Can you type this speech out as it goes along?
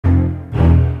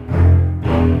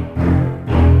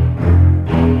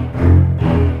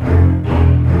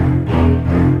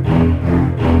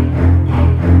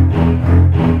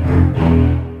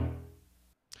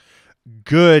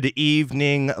Good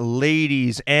evening,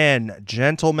 ladies and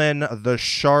gentlemen. The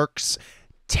Sharks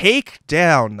take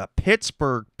down the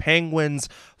Pittsburgh Penguins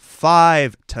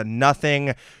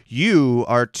 5-0. You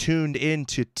are tuned in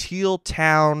to Teal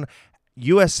Town,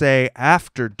 USA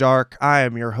After Dark. I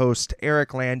am your host,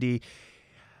 Eric Landy.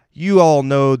 You all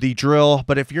know the drill,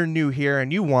 but if you're new here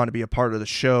and you want to be a part of the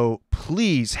show,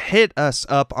 please hit us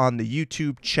up on the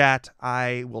YouTube chat.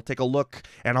 I will take a look,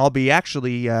 and I'll be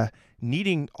actually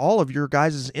needing all of your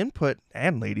guys' input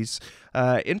and ladies'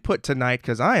 input tonight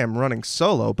because I am running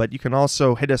solo, but you can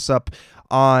also hit us up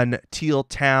on Teal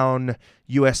Town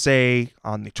USA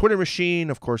on the Twitter machine,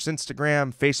 of course,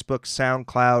 Instagram, Facebook,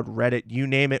 SoundCloud, Reddit, you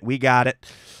name it, we got it.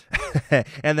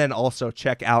 And then also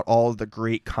check out all the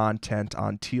great content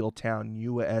on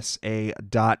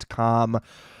tealtownusa.com.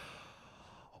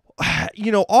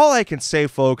 You know, all I can say,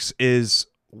 folks, is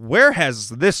where has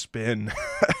this been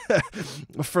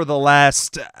for the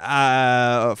last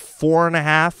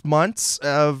 4.5 months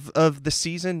of the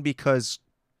season? Because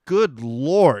good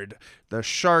Lord, the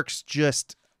Sharks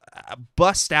just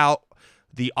bust out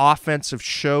the offensive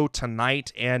show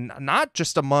tonight, and not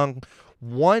just among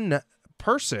one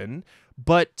person,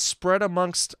 but spread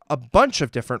amongst a bunch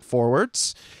of different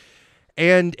forwards.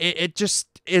 And it just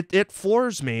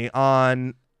floors me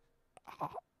on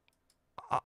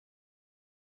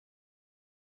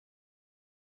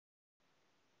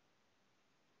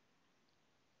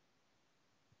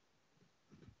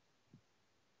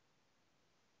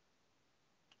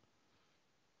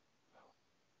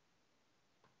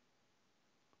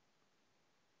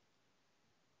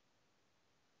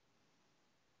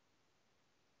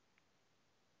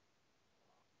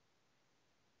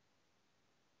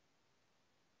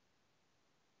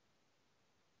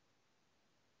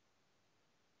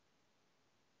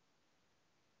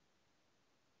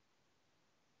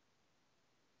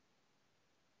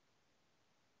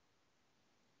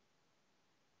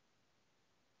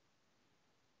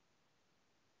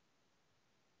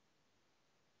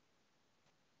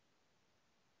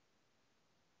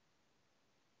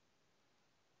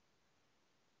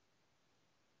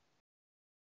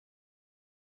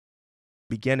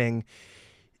beginning.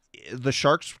 The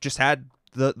Sharks just had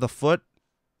the foot,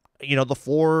 you know, the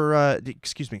floor,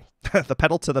 the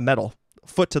pedal to the metal,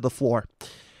 foot to the floor.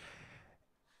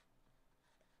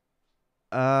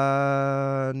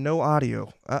 No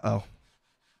audio. Uh-oh.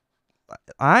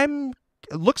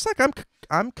 Looks like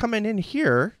I'm coming in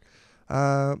here.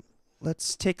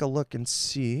 Let's take a look and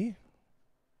see.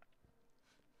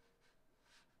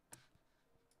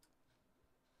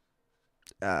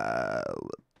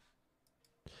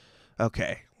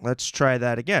 Okay, let's try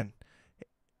that again.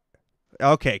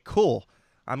 Okay, cool.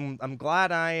 I'm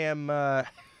glad I am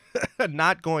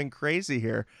not going crazy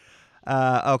here.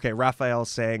 Okay,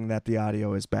 Raphael's saying that the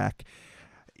audio is back.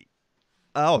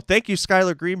 Oh, thank you,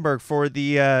 Skylar Greenberg, for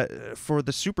the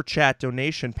super chat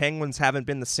donation. Penguins haven't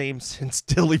been the same since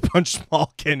Dilly punched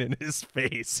Malkin in his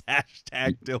face.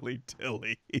 # Dilly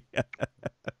Dilly. He's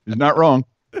not wrong.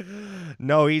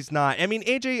 No, he's not. I mean,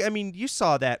 AJ, you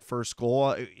saw that first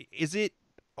goal.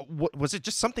 Was it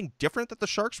just something different that the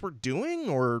Sharks were doing,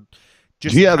 or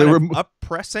just they were up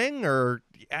pressing, or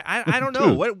I don't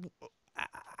know. What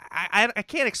I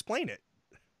can't explain it.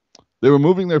 They were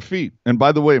moving their feet. And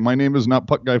by the way, my name is not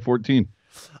Puck Guy 14.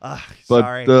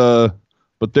 Sorry.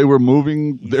 But they were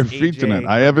moving their feet AJ tonight.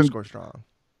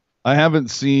 I haven't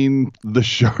seen the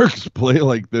Sharks play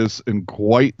like this in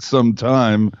quite some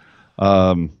time.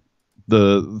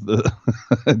 The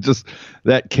just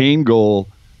that Kane goal,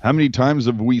 how many times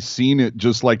have we seen it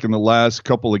just like in the last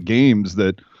couple of games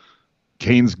that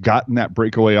Kane's gotten that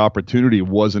breakaway opportunity,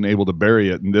 wasn't able to bury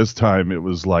it, and this time it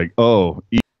was like, oh,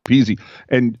 easy peasy.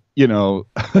 And you know,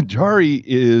 Jari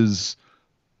is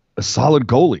a solid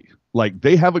goalie. Like,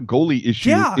 they have a goalie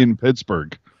issue in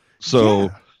Pittsburgh. So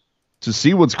to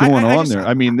see what's going on there,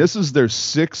 I mean, this is their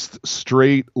 6th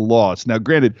straight loss. Now,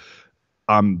 granted,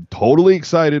 I'm totally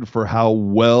excited for how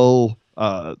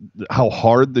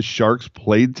hard the Sharks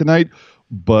played tonight,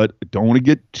 but don't want to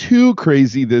get too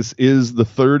crazy. This is the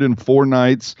 3rd in 4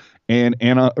 nights, and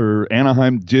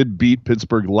Anaheim did beat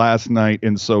Pittsburgh last night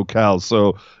in SoCal.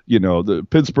 So, you know, the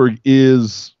Pittsburgh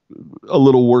is a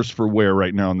little worse for wear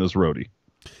right now in this roadie.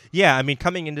 Yeah, I mean,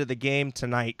 coming into the game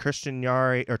tonight, Tristan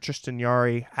Jarry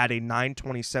had a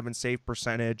 .927 save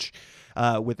percentage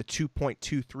with a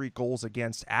 2.23 goals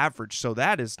against average. So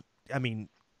that is, I mean,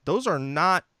 those are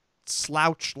not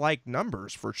slouch-like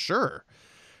numbers for sure.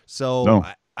 So no.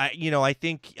 I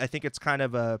think it's kind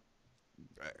of the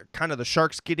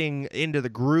Sharks getting into the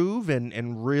groove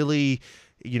and really,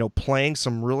 you know, playing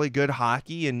some really good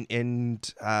hockey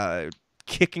and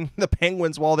kicking the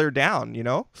Penguins while they're down, you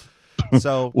know?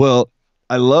 So Well,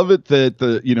 I love it that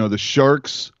the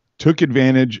Sharks took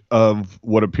advantage of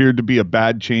what appeared to be a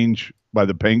bad change by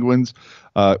the Penguins.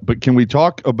 But can we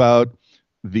talk about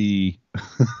the,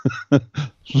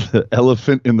 the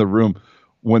elephant in the room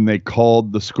when they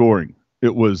called the scoring?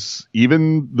 It was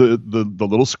even the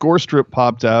little score strip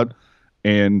popped out,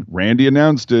 and Randy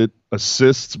announced it: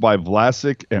 assists by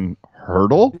Vlasic and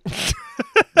Hurdle.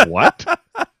 What?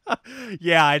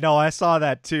 yeah, I know. I saw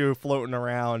that too floating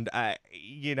around.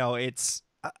 It's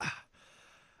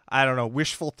I don't know,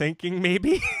 wishful thinking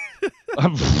maybe.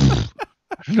 I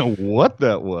don't know what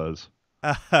that was.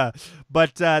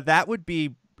 But that would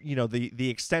be, the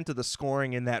extent of the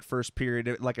scoring in that first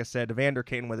period. Like I said, Evander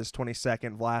Kane with his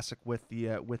 22nd, Vlasic with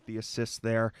the assist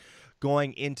there.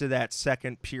 Going into that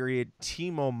second period,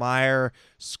 Timo Meier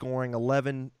scoring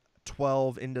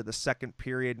 11-12 into the second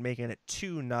period, making it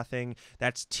 2-0.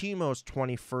 That's Timo's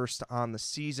 21st on the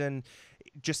season.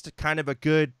 Just a kind of a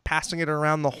good passing it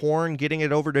around the horn, getting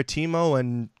it over to Timo,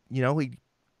 and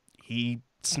he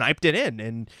sniped it in.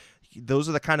 And those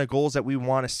are the kind of goals that we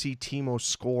want to see Timo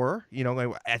score.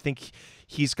 I think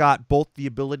he's got both the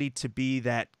ability to be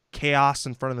that chaos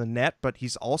in front of the net, but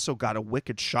he's also got a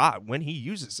wicked shot when he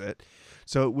uses it.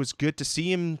 So it was good to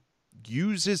see him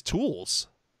use his tools.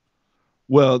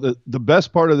 Well, the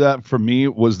best part of that for me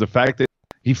was the fact that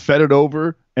he fed it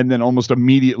over and then almost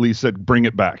immediately said, "Bring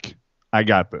it back. I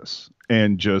got this,"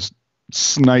 and just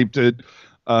sniped it.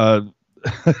 Again,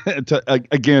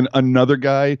 another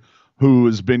guy who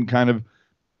has been kind of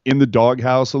in the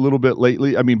doghouse a little bit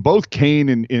lately. I mean, both Kane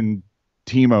and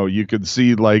Timo, you could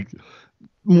see like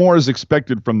more is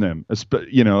expected from them,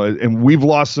 and we've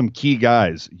lost some key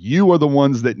guys. You are the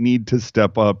ones that need to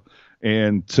step up.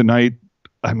 And tonight,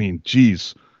 I mean,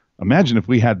 geez, imagine if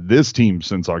we had this team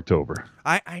since October.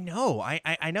 I know.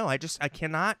 I know. I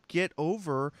cannot get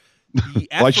over the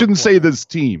effort. Well, I shouldn't say this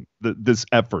team, this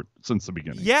effort since the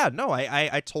beginning. Yeah, no,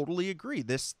 I totally agree.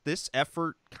 This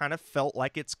effort kind of felt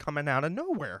like it's coming out of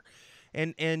nowhere.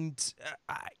 And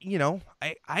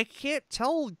I can't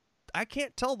tell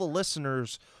the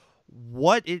listeners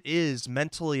what it is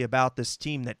mentally about this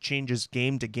team that changes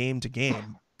game to game to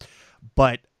game.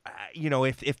 But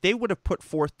if they would have put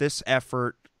forth this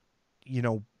effort,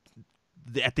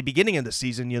 at the beginning of the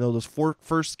season, those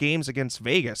first games against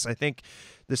Vegas, I think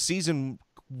the season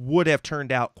would have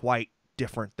turned out quite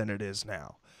different than it is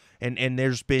now. And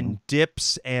there's been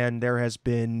dips, and there has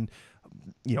been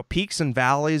peaks and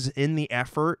valleys in the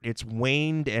effort. It's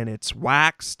waned and it's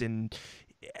waxed, and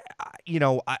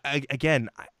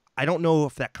I don't know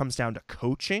if that comes down to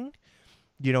coaching.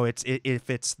 If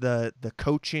it's the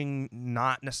coaching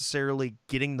not necessarily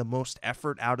getting the most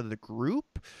effort out of the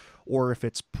group, or if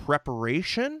it's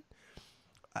preparation,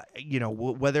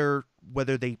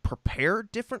 whether they prepare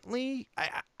differently,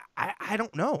 I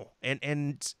don't know.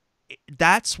 And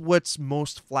that's what's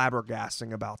most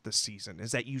flabbergasting about this season,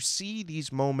 is that you see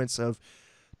these moments of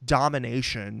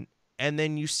domination, and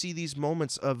then you see these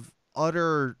moments of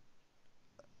utter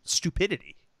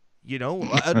stupidity,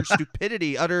 utter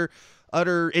stupidity,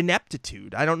 utter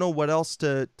ineptitude. I don't know what else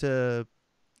to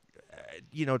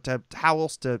how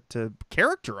else to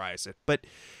characterize it, but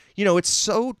it's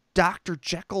so Dr.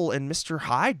 Jekyll and Mr.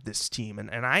 Hyde, this team,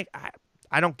 and I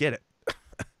don't get it.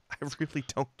 I really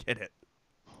don't get it.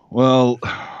 Well,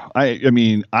 I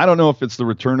mean, I don't know if it's the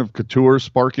return of Couture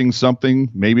sparking something.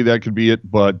 Maybe that could be it,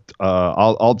 but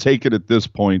I'll take it at this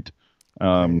point.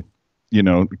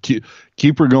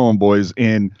 Keep her going, boys.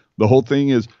 And the whole thing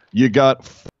is, you got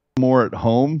more at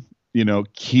home.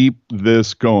 Keep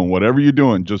this going. Whatever you're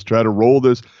doing, just try to roll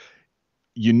this.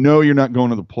 You're not going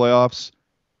to the playoffs.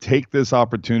 Take this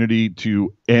opportunity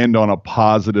to end on a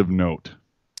positive note.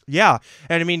 Yeah,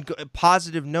 and I mean,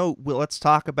 positive note. Well, let's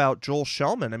talk about Joel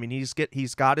Shelman. I mean,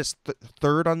 he's got his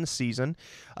third on the season,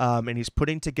 and he's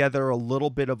putting together a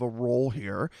little bit of a role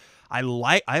here. I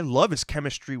love his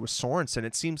chemistry with Sorensen.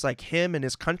 It seems like him and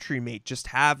his countrymate just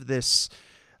have this,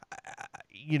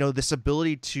 this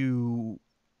ability to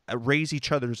raise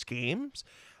each other's games.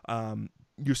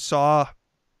 You saw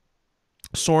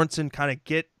Sorensen kind of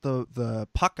get the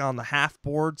puck on the half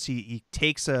boards. He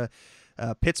takes a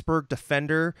Pittsburgh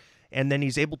defender, and then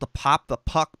he's able to pop the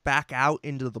puck back out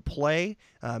into the play,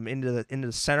 into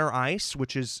the center ice,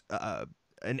 which is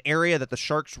an area that the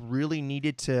Sharks really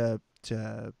needed to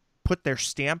put their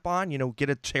stamp on, get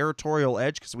a territorial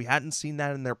edge, because we hadn't seen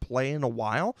that in their play in a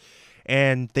while.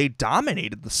 And they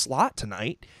dominated the slot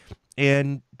tonight,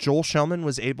 and Joel Shelman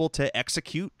was able to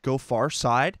execute, go far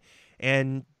side,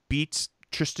 and beats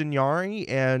Tristan Yari,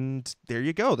 and there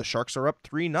you go. The Sharks are up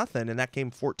 3-0, and that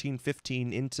came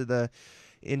 14-15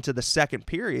 into the second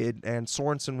period, and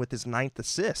Sorensen with his 9th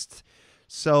assist.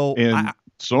 So And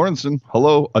Sorensen,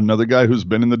 hello, another guy who's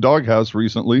been in the doghouse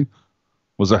recently,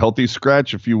 was a healthy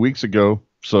scratch a few weeks ago.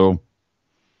 So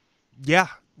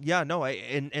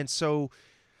and so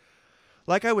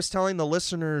like I was telling the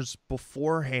listeners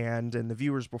beforehand and the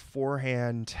viewers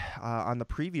beforehand on the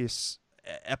previous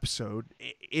episode,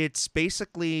 it's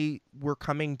basically we're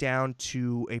coming down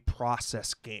to a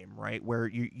process game, right? Where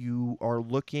you are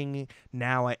looking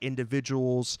now at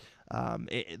individuals,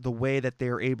 the way that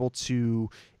they're able to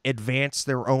advance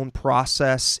their own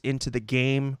process into the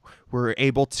game. We're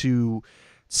able to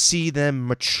see them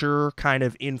mature kind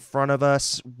of in front of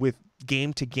us with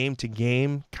game to game to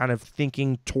game, kind of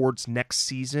thinking towards next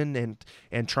season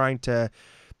and trying to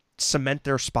cement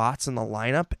their spots in the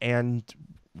lineup. And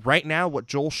right now, what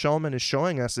Joel Shellman is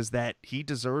showing us is that he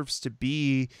deserves to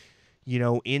be,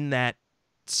 in that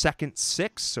second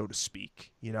six, so to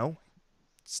speak.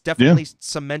 It's definitely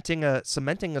cementing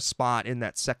a spot in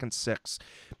that second six.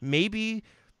 Maybe,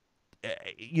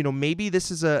 maybe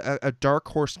this is a dark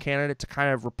horse candidate to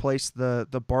kind of replace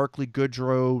the Barclay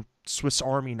Goodrow Swiss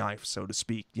Army knife, so to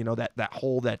speak. That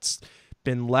hole that's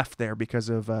been left there because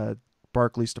of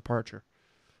Barclay's departure.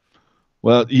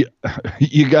 Well,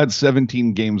 you got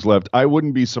 17 games left. I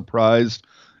wouldn't be surprised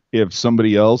if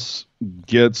somebody else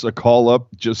gets a call up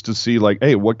just to see, like,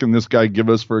 hey, what can this guy give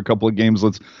us for a couple of games?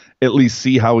 Let's at least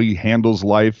see how he handles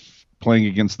life playing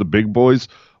against the big boys.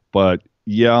 But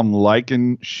yeah, I'm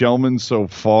liking Shellman so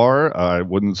far. It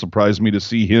wouldn't surprise me to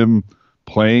see him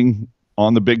playing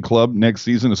on the big club next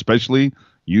season, especially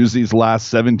use these last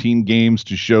 17 games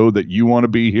to show that you want to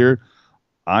be here.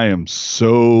 I am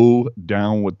so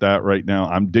down with that right now.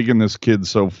 I'm digging this kid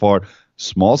so far.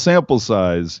 Small sample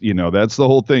size, that's the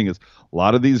whole thing. Is a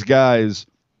lot of these guys,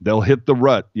 they'll hit the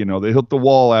rut, they hit the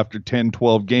wall after 10,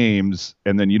 12 games,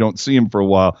 and then you don't see them for a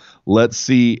while. Let's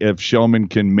see if Shellman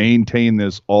can maintain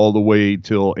this all the way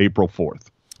till April 4th.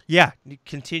 Yeah,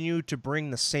 continue to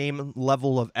bring the same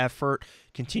level of effort,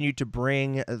 continue to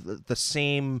bring the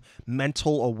same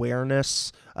mental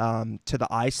awareness to the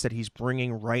ice that he's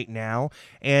bringing right now,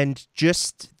 and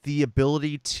just the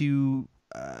ability to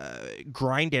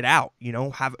grind it out,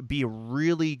 be a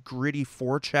really gritty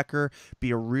forechecker,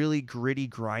 be a really gritty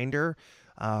grinder.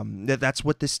 That's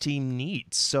what this team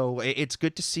needs. So it's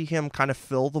good to see him kind of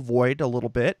fill the void a little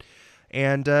bit.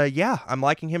 And I'm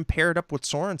liking him paired up with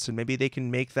Sorensen. Maybe they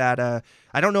can make that.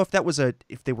 I don't know if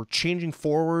they were changing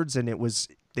forwards and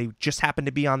they just happened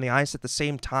to be on the ice at the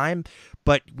same time,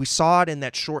 but we saw it in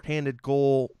that shorthanded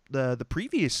goal the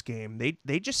previous game.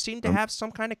 They just seem to have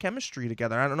some kind of chemistry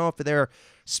together. I don't know if they're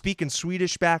speaking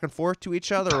Swedish back and forth to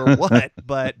each other or what,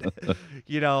 but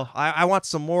I want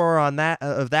some more on that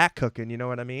of that cooking. You know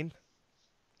what I mean?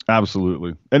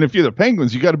 Absolutely. And if you're the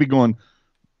Penguins, you got to be going,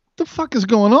 the fuck is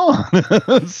going on?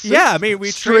 Yeah, I mean, we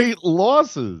straight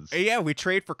losses. Yeah, we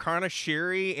trade for Connor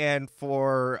Sheary and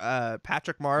for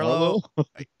Patrick Marleau.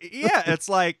 Yeah, it's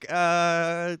like,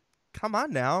 come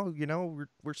on now.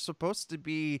 We're supposed to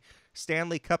be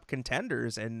Stanley Cup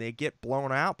contenders, and they get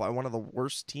blown out by one of the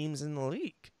worst teams in the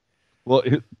league. Well,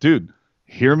 dude,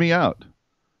 hear me out.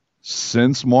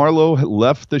 Since Marleau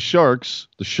left the Sharks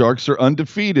are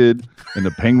undefeated, and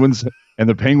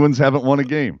the Penguins haven't won a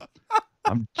game.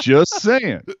 I'm just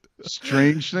saying,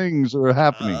 strange things are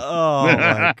happening. Oh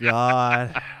my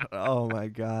god! Oh my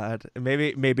god!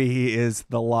 Maybe he is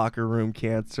the locker room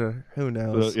cancer. Who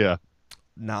knows? Yeah.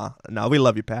 Nah, we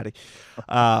love you, Patty,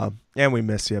 and we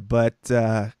miss you. But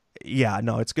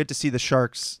it's good to see the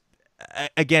Sharks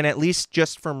again. At least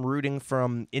just from rooting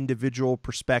from individual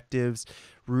perspectives,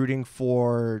 rooting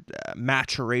for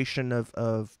maturation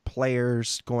of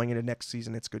players going into next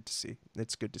season. It's good to see.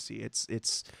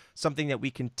 It's something that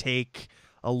we can take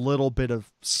a little bit of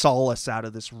solace out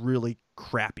of this really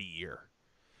crappy year.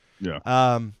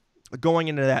 Yeah. Going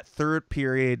into that third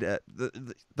period,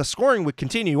 the scoring would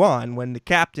continue on when the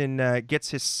captain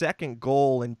gets his second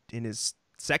goal in his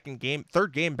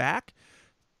third game back.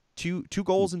 Two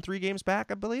goals in 3 games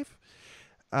back, I believe.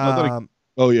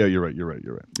 Oh, yeah, you're right.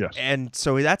 Yes. And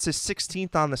so that's his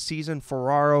 16th on the season.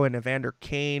 Ferraro and Evander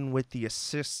Kane with the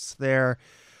assists there.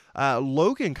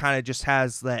 Logan kind of just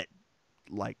has that,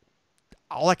 like,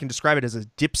 all I can describe it as a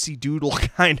dipsy doodle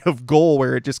kind of goal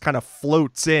where it just kind of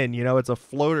floats in. It's a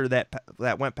floater that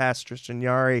went past Tristan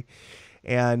Yari.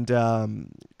 And,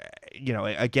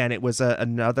 again, it was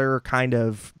another kind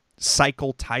of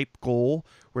cycle type goal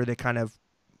where they kind of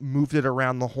moved it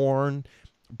around the horn,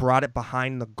 brought it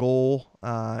behind the goal,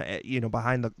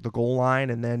 behind the goal line,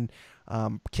 and then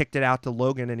kicked it out to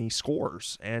Logan, and he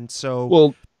scores. And so,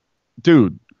 Well,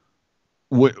 dude,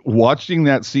 watching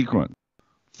that sequence,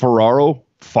 Ferraro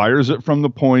fires it from the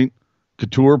point.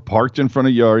 Couture parked in front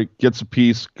of Yari, gets a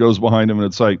piece, goes behind him, and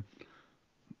it's like,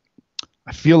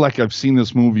 I feel like I've seen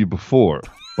this movie before,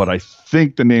 but I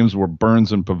think the names were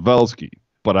Burns and Pavelski,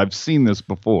 but I've seen this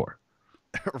before.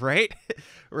 right,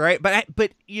 right.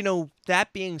 But you know,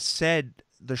 that being said,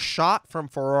 the shot from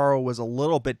Ferraro was a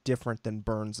little bit different than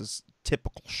Burns'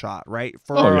 typical shot, right?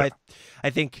 Ferraro, Oh, yeah. I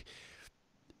think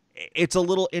it's a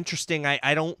little interesting.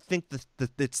 I don't think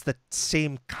that it's the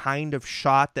same kind of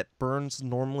shot that Burns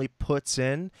normally puts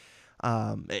in.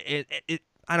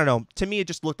 I don't know. To me, it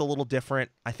just looked a little different.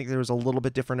 I think there was a little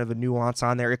bit different of a nuance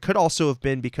on there. It could also have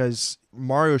been because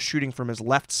Mario's shooting from his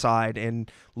left side and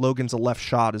Logan's a left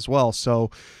shot as well. So,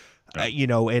 you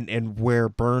know, and where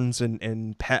Burns and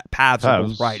Pavs are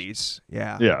both righties.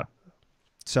 Yeah. Yeah.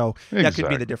 So that could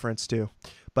be the difference too.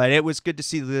 But it was good to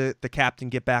see the captain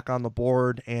get back on the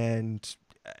board. And,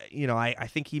 you know, I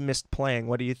think he missed playing.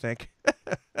 What do you think?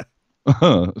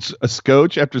 A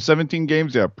Scotch after 17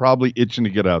 games? Yeah, probably itching to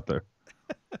get out there.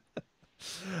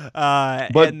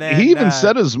 But and then, he even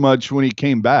said as much when he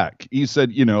came back. He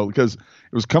said, you know, because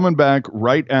it was coming back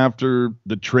right after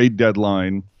the trade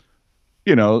deadline.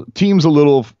 You know, team's a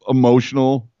little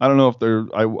emotional. I don't know if they're,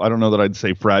 I don't know that I'd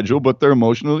say fragile, but they're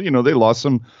emotional. You know, they lost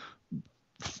some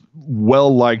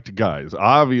well-liked guys.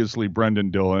 Obviously,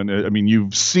 Brendan Dillon. I mean,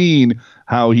 you've seen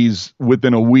how he's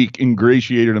within a week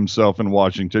ingratiated himself in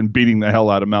Washington, beating the hell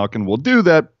out of Malkin will do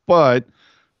that. But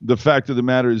the fact of the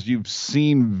matter is you've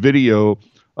seen video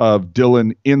of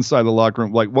Dillon inside the locker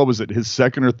room. Like, what was it? His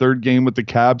second or third game with the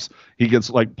Caps, he gets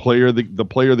like the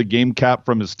player of the game cap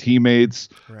from his teammates.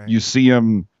 Right. You see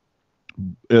him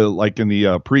like in the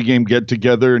pregame get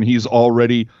together, and he's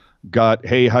already got,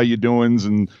 hey, how you doings,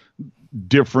 and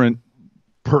different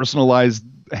personalized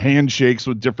handshakes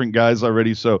with different guys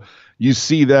already. So you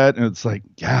see that, and it's like,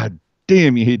 God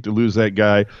damn, you hate to lose that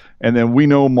guy. And then we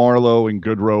know Marleau and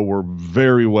Goodrow were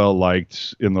very well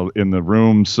liked in the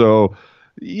room. So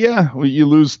yeah, you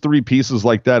lose three pieces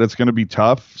like that, it's going to be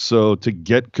tough. So to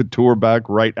get Couture back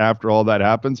right after all that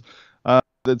happens,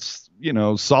 that's, you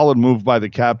know, solid move by the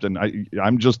captain.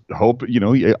 I'm just hoping, you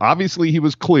know, obviously he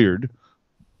was cleared,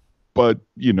 but,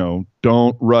 you know,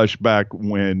 don't rush back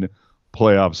when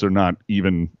playoffs are not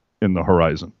even in the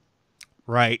horizon.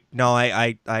 Right. No,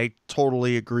 I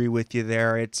totally agree with you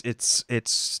there.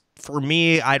 It's for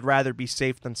me, I'd rather be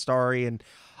safe than sorry, and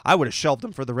I would have shelved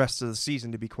him for the rest of the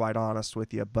season, to be quite honest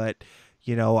with you. But,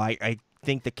 you know, I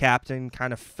think the captain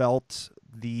kind of felt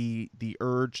the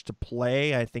urge to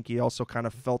play. I think he also kind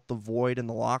of felt the void in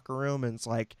the locker room, and it's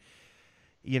like,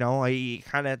 you know, he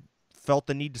kind of felt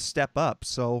the need to step up.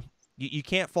 So you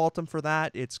can't fault him for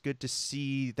that. It's good to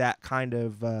see that kind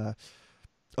of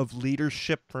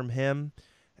leadership from him,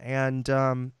 and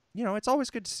you know, it's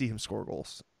always good to see him score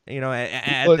goals. You know,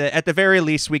 at the very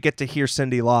least, we get to hear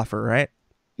Cindy Laufer, right?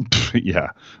 Yeah.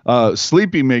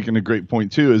 Sleepy making a great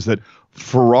point too is that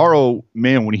Ferraro,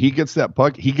 man, when he gets that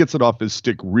puck, he gets it off his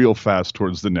stick real fast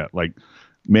towards the net. Like,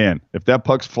 man, if that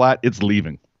puck's flat, it's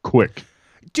leaving quick.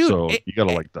 Dude, so you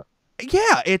gotta like that.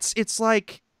 Yeah, it's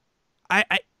like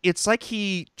it's like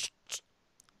he,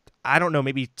 I don't know,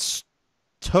 maybe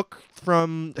took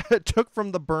from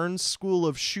the Burns school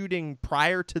of shooting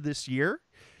prior to this year,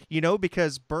 you know,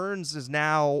 because Burns is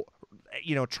now,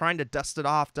 you know, trying to dust it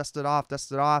off,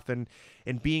 and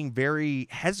being very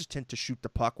hesitant to shoot the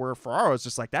puck, where Ferraro is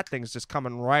just like, that thing's just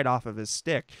coming right off of his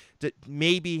stick.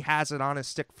 Maybe has it on his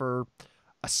stick for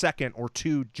a second or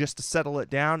two just to settle it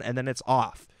down, and then it's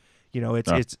off. You know,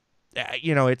 it's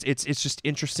just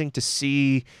interesting to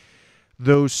see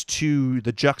those two,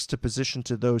 the juxtaposition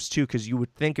to those two, because you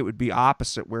would think it would be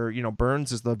opposite, where, you know,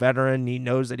 Burns is the veteran, he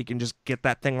knows that he can just get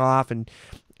that thing off, and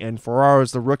Ferraro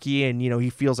is the rookie, and, you know, he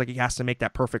feels like he has to make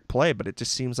that perfect play, but it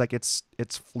just seems like it's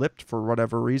flipped for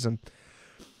whatever reason.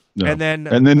 No. And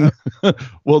then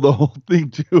well, the whole thing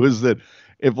too is that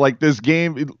if, like, this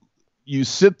game, you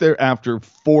sit there after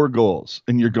 4 goals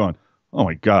and you're going, oh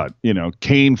my God, you know,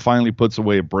 Kane finally puts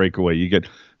away a breakaway. You get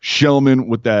Shellman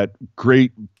with that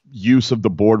great use of the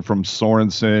board from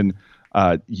Sorensen.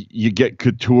 You get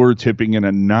Couture tipping in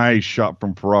a nice shot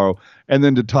from Ferraro. And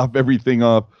then to top everything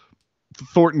up,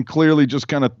 Thornton clearly just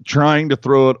kind of trying to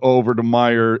throw it over to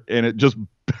Meyer, and it just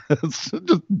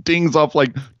dings off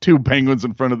like 2 Penguins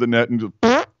in front of the net and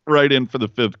just right in for the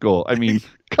 5th goal. I mean,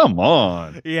 come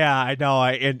on. Yeah, I know.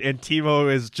 And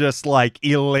Timo is just like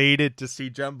elated to see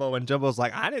Jumbo, and Jumbo's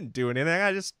like, I didn't do anything.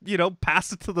 I just, you know,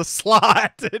 passed it to the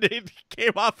slot, and it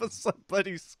came off of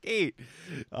somebody's skate.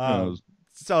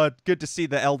 So it's good to see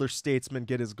the elder statesman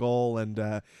get his goal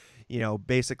and,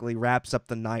 basically wraps up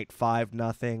the night 5-0.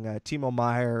 Timo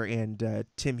Meyer and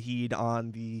Tim Heed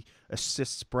on the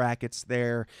assists brackets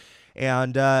there.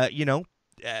 And,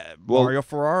 Mario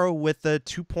Ferraro with a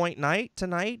 2-point night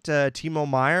tonight. Timo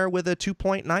Meyer with a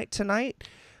 2-point night tonight.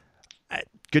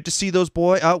 Good to see those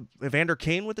boys. Oh, Evander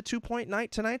Kane with a 2-point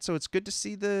night tonight. So it's good to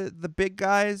see the big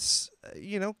guys,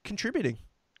 contributing.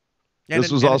 And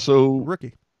this was also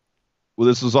rookie. Well,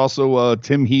 this is also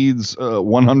Tim Heed's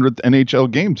 100th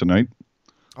NHL game tonight.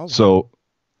 Oh, wow. So,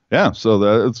 yeah,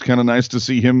 so it's kind of nice to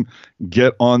see him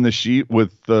get on the sheet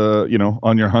with,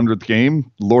 on your 100th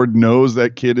game. Lord knows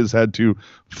that kid has had to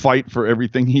fight for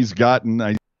everything he's gotten.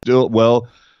 Now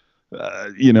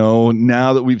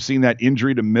that we've seen that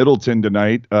injury to Middleton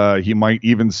tonight, he might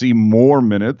even see more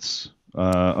minutes.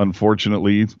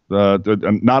 Unfortunately,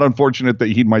 not unfortunate that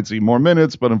he might see more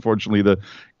minutes, but unfortunately the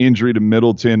injury to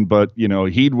Middleton. But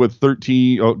Heed with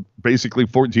basically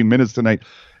 14 minutes tonight.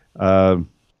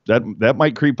 That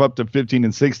might creep up to 15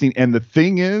 and 16. And the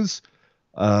thing is,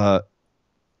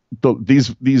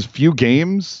 these few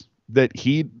games that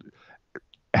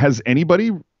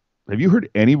have you heard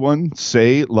anyone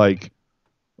say like,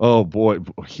 oh boy,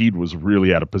 Heed was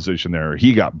really out of position there.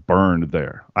 He got burned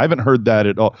there. I haven't heard that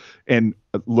at all. And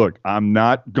look, I'm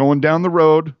not going down the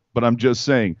road, but I'm just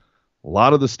saying a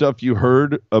lot of the stuff you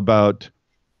heard about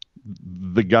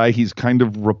the guy he's kind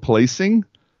of replacing,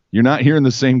 you're not hearing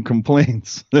the same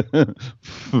complaints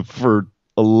for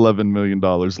 $11 million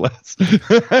less.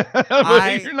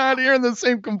 You're not hearing the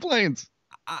same complaints.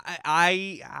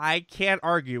 I can't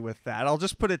argue with that. I'll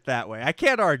just put it that way. I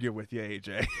can't argue with you,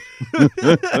 AJ.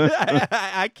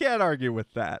 I can't argue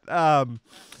with that. I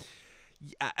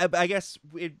guess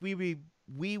we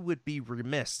would be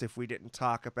remiss if we didn't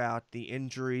talk about the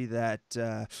injury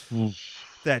that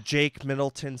Jake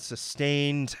Middleton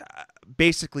sustained.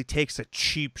 Basically takes a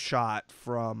cheap shot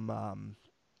from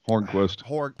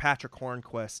Hornquist. Patrick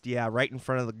Hornquist. Yeah, right in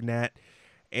front of the net,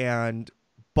 and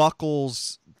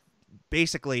buckles.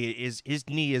 Basically, his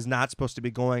knee is not supposed to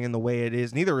be going in the way it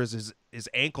is. Neither is his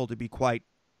ankle, to be quite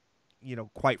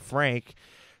frank.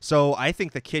 So I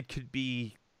think the kid could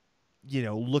be,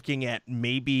 looking at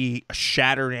maybe a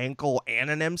shattered ankle and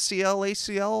an MCL,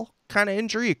 ACL kind of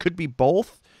injury. It could be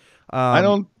both. I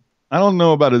don't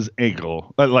know about his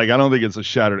ankle. I don't think it's a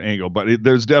shattered ankle, but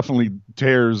there's definitely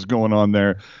tears going on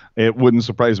there. It wouldn't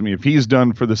surprise me if he's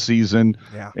done for the season.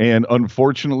 Yeah. And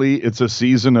unfortunately, it's a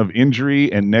season of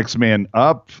injury and next man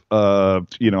up. I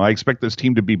expect this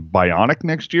team to be bionic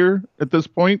next year at this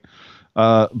point.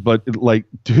 But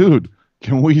dude,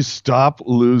 can we stop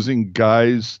losing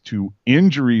guys to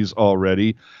injuries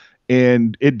already?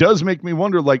 And it does make me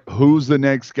wonder, who's the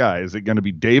next guy? Is it going to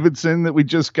be Davidson that we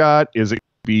just got? Is it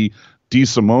be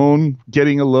DeSimone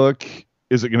getting a look?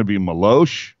 Is it going to be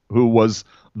Milosh, who was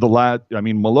the last? I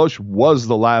mean, Milosh was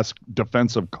the last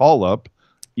defensive call-up,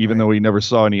 even though he never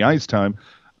saw any ice time.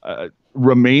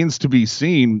 Remains to be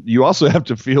seen. You also have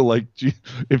to feel like,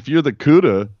 if you're the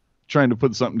CUDA trying to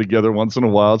put something together once in a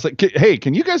while, it's like, hey,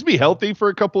 can you guys be healthy for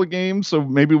a couple of games so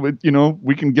maybe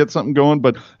we can get something going?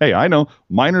 But hey, I know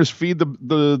minors feed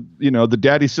the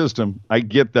daddy system. I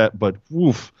get that, but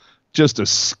woof. Just a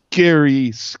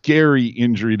scary, scary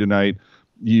injury tonight.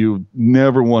 You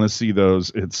never want to see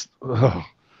those. It's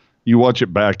you watch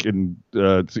it back and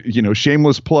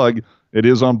shameless plug. It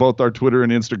is on both our Twitter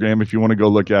and Instagram if you want to go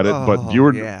look at it. But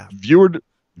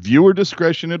viewer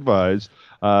discretion advised.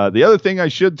 The other thing I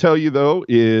should tell you though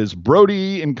is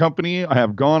Brody and company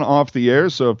have gone off the air.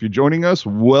 So if you're joining us,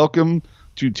 welcome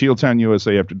to Teal Town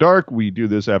USA After Dark. We do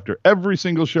this after every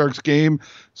single Sharks game.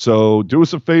 So do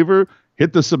us a favor.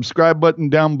 Hit the subscribe button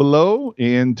down below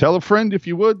and tell a friend if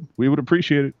you would. We would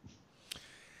appreciate it.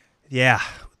 Yeah,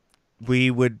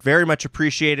 we would very much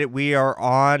appreciate it. We are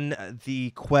on the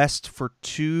quest for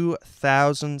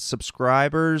 2,000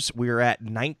 subscribers. We are at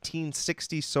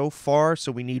 1960 so far,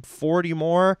 so we need 40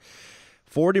 more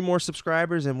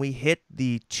subscribers, and we hit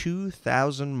the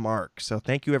 2,000 mark. So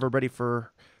thank you, everybody,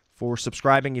 for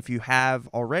subscribing if you have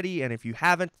already, and if you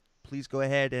haven't, please go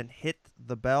ahead and hit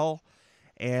the bell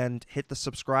and hit the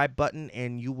subscribe button,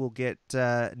 and you will get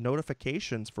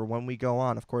notifications for when we go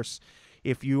on. Of course,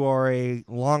 if you are a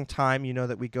long time, you know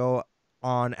that we go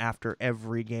on after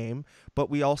every game, but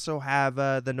we also have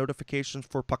the notifications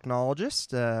for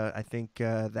Pucknologist. I think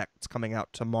that's coming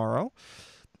out tomorrow,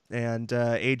 and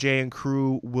AJ and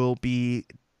crew will be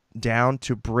down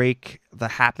to break the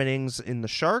happenings in the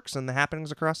Sharks and the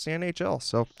happenings across the NHL.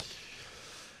 So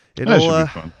that should be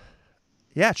fun.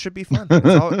 Yeah, it should be fun.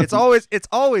 It's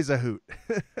always a hoot.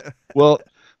 Well,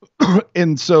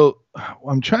 and so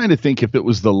I'm trying to think if it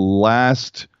was the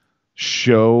last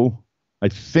show. I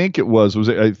think it was.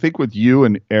 I think with you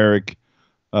and Eric.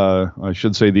 I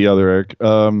should say the other Eric.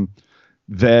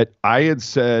 That I had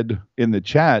said in the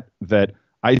chat that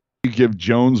I give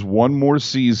Jones one more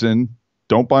season.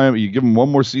 Don't buy him. You give him one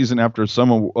more season after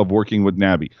some of working with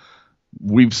Naby.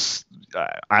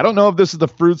 I don't know if this is the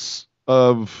fruits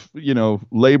of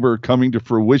labor coming to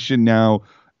fruition now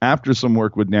after some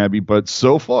work with Naby, but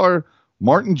so far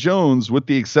Martin Jones, with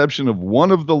the exception of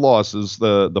one of the losses,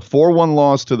 the 4-1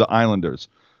 loss to the Islanders,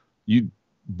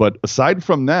 but aside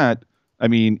from that, I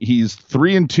mean, he's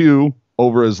 3-2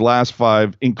 over his last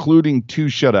 5, including 2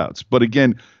 shutouts. But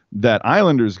again, that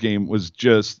Islanders game was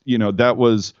just, that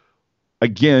was,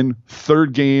 again,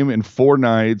 third game in 4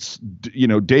 nights,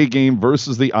 day game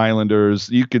versus the Islanders.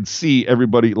 You could see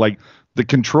everybody, like the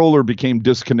controller became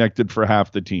disconnected for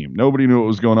half the team. Nobody knew what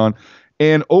was going on.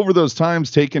 And over those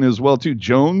times taken as well, too,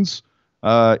 Jones,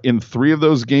 in 3 of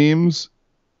those games,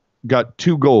 got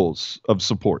 2 goals of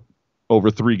support over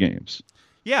 3 games.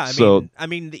 Yeah, I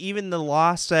mean, even the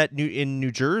loss in New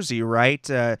Jersey, right?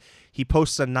 He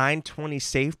posts a .920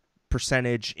 save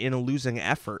percentage in a losing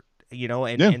effort,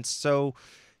 and so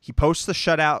he posts the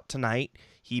shutout tonight.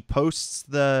 He posts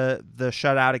the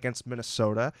shutout against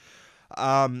Minnesota.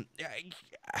 I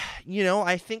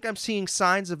think I'm seeing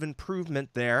signs of improvement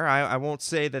there. I won't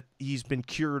say that he's been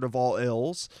cured of all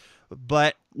ills,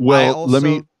 but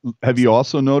have you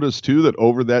also noticed too that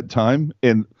over that time,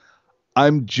 and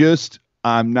I'm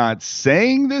not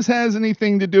saying this has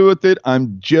anything to do with it.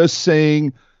 I'm just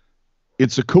saying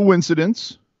it's a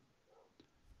coincidence.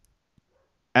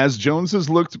 As Jones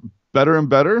has looked better and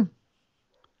better,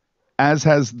 as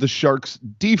has the Sharks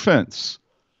defense,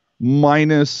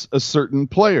 minus a certain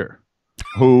player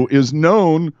who is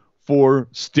known for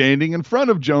standing in front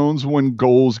of Jones when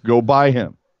goals go by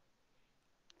him.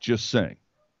 Just saying.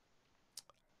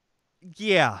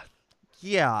 Yeah.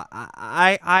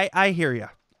 I hear you.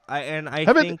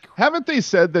 Haven't they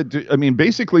said that? I mean,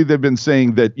 basically, they've been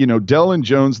saying that Dell and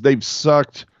Jones, they've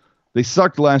sucked. They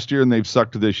sucked last year and they've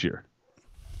sucked this year,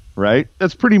 right?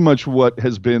 That's pretty much what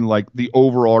has been like the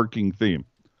overarching theme.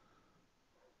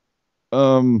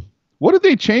 What did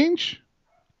they change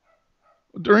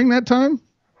during that time?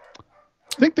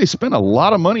 I think they spent a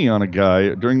lot of money on a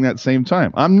guy during that same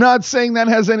time. I'm not saying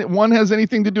that one has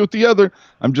anything to do with the other.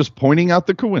 I'm just pointing out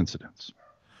the coincidence.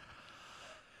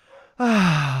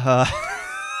 Because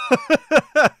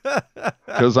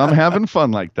I'm having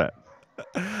fun like that.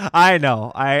 I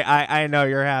know. I know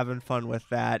you're having fun with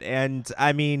that. And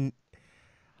I mean,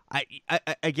 I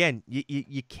again,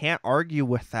 you can't argue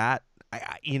with that.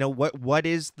 What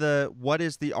is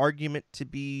the argument to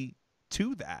be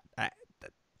to that?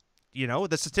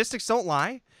 The statistics don't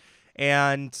lie,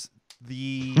 and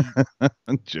the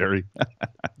Jerry,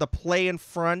 the play in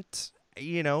front,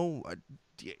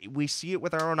 we see it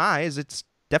with our own eyes. It's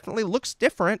definitely looks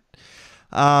different.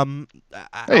 How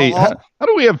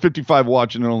do we have 55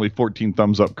 watching and only 14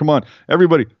 thumbs up? Come on,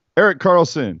 everybody. Eric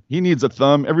Carlson, he needs a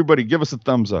thumb. Everybody, give us a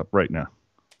thumbs up right now.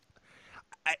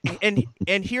 And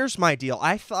here's my deal.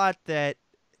 I thought that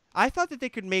they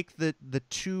could make the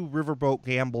 2 riverboat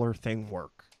gambler thing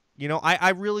work. I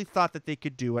really thought that they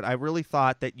could do it. I really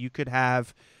thought that you could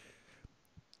have,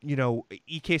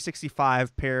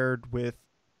 EK65 paired with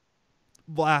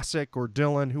Vlasic or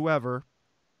Dylan, whoever,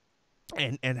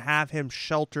 and have him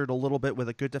sheltered a little bit with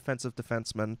a good defensive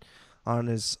defenseman on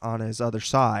his other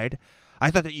side.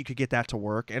 I thought that you could get that to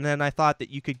work, and then I thought that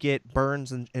you could get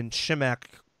Burns and Šimek,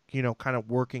 kind of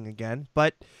working again.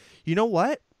 But you know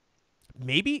what?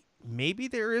 Maybe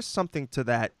there is something to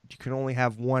that. You can only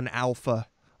have one alpha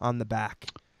on the back.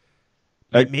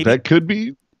 That could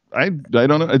be. I don't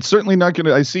know. It's certainly not going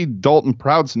to. I see Dalton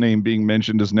Prout's name being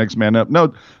mentioned as next man up.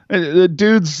 No, the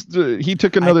dude's. He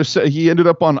took another set. He ended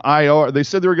up on IR. They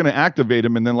said they were going to activate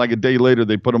him, and then like a day later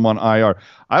they put him on IR.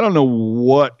 I don't know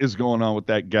what is going on with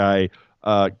that guy.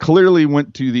 Clearly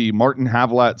went to the Martin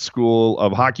Havlat School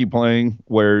of hockey playing,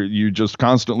 where you just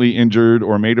constantly injured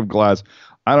or made of glass.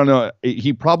 I don't know.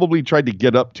 He probably tried to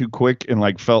get up too quick and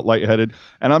like felt lightheaded.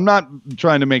 And I'm not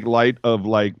trying to make light of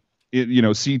like,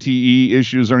 CTE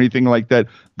issues or anything like that.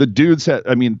 The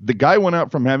the guy went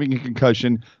out from having a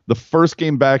concussion. The first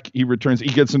game back, he returns, he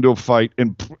gets into a fight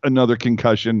and another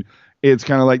concussion. It's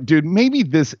kind of like, dude, maybe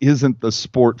this isn't the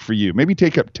sport for you. Maybe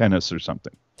take up tennis or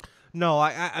something. No,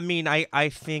 I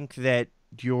think that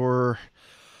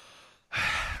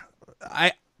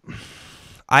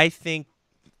I think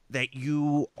that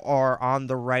you are on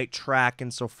the right track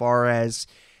insofar as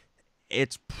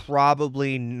it's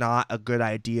probably not a good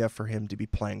idea for him to be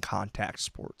playing contact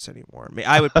sports anymore.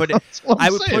 I would put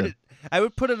it I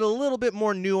would put it a little bit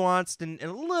more nuanced and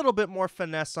a little bit more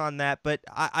finesse on that, but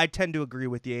I tend to agree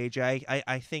with you, AJ.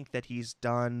 I think that he's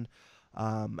done.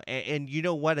 And you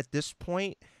know what? At this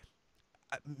point,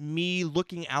 me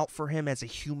looking out for him as a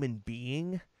human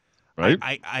being, Right?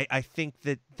 I think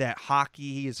that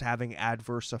hockey is having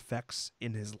adverse effects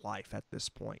in his life at this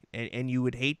point. And you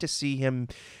would hate to see him,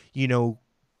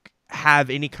 have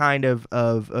any kind of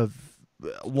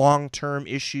long-term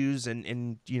issues.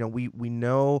 And we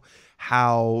know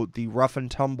how the rough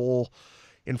and tumble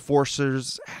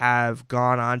enforcers have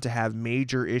gone on to have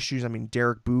major issues. I mean,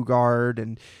 Derek Bugard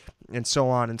and so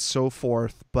on and so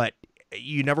forth. But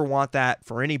you never want that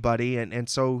for anybody. And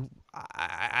so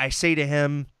I say to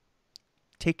him,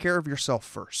 take care of yourself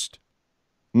first.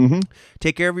 Mm-hmm.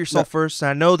 Take care of yourself first.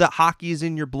 I know that hockey is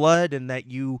in your blood and that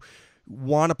you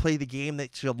want to play the game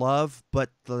that you love, but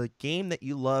the game that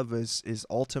you love is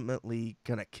ultimately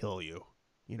going to kill you.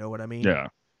 You know what I mean? Yeah.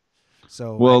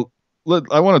 So, well,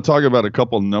 I want to talk about a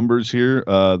couple numbers here.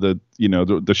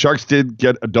 The Sharks did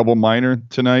get a double minor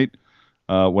tonight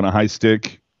when a high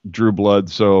stick drew blood.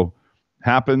 So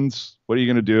happens. What are you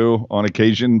going to do on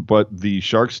occasion? But the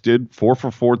Sharks did 4 for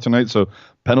 4 tonight. So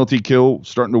penalty kill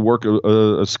starting to work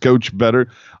a scotch better.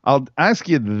 I'll ask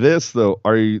you this though: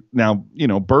 are you now?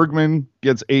 Bergman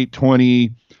gets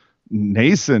 820.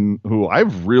 Nason, who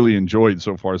I've really enjoyed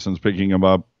so far since picking him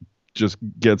up, just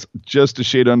gets just a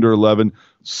shade under 11.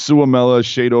 Suomela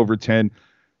shade over 10.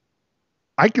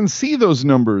 I can see those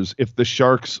numbers if the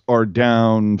Sharks are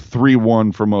down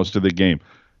 3-1 for most of the game.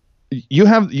 You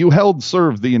held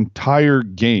serve the entire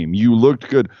game. You looked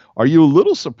good. Are you a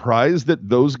little surprised that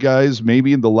those guys,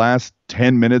 maybe in the last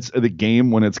 10 minutes of the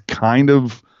game when it's kind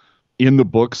of in the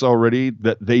books already,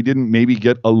 that they didn't maybe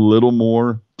get a little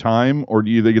more time? Or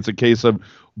do you think it's a case of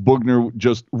Bugner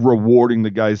just rewarding the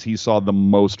guys he saw the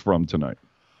most from tonight?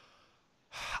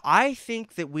 I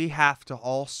think that we have to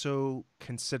also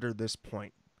consider this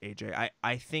point, AJ.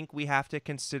 I think we have to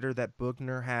consider that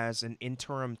Bugner has an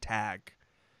interim tag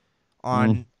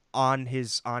on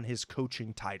his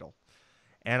coaching title.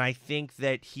 And I think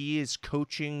that he's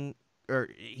coaching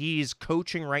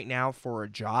right now for a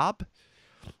job.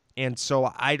 And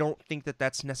so I don't think that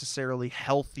that's necessarily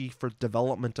healthy for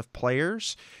development of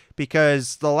players,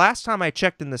 because the last time I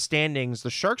checked in the standings, the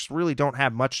Sharks really don't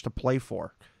have much to play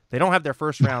for. They don't have their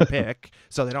first round pick,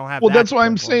 so they don't have. Well, that's why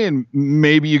I'm saying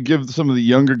maybe you give some of the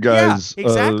younger guys,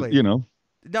 exactly.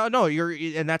 No,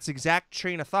 and that's exact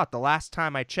train of thought. The last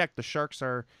time I checked, the Sharks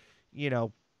are,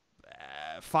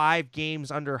 5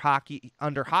 games under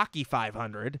hockey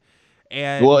 500.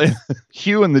 And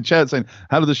Hugh in the chat saying,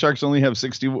 how do the Sharks only have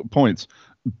 60 points?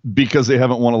 Because they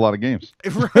haven't won a lot of games.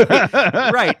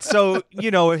 Right. So,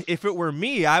 if it were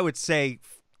me, I would say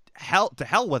hell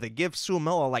with it. Give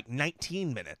Suomela like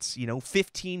 19 minutes,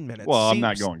 15 minutes. Well, I'm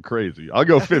not going crazy. I'll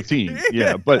go 15.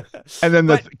 Yeah. And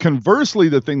then conversely,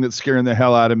 the thing that's scaring the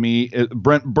hell out of me is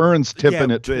Brent Burns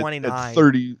tipping at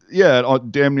 30. Yeah.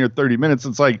 Damn near 30 minutes.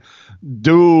 It's like,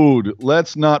 dude,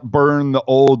 let's not burn the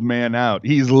old man out.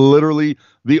 He's literally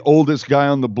the oldest guy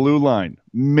on the blue line.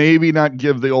 Maybe not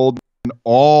give the old man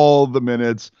all the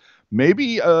minutes.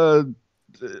 Maybe, and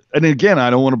again,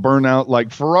 I don't want to burn out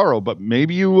like Ferraro, but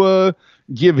maybe you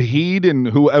give Heed and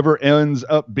whoever ends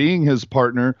up being his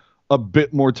partner a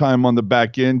bit more time on the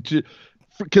back end.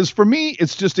 Because for me,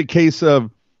 it's just a case of,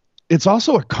 it's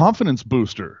also a confidence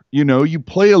booster. You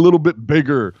play a little bit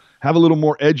bigger, have a little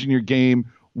more edge in your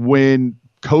game when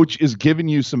coach is giving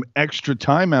you some extra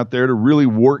time out there to really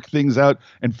work things out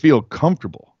and feel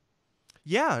comfortable.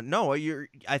 Yeah, no,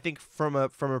 I think from a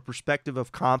perspective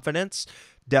of confidence,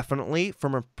 definitely.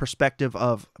 From a perspective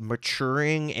of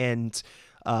maturing and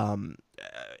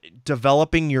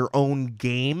developing your own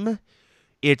game,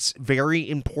 it's very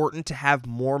important to have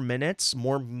more minutes,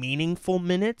 more meaningful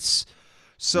minutes.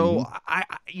 So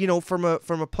from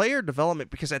a player development,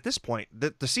 because at this point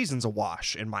the season's a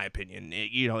wash, in my opinion.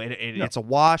 It's a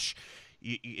wash.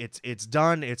 It's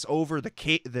done. It's over.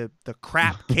 The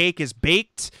crap cake is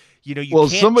baked. You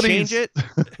can't change it.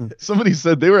 Somebody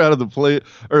said they were out of the play,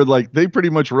 or like they pretty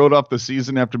much wrote off the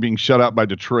season after being shut out by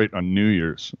Detroit on New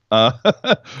Year's.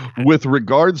 With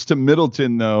regards to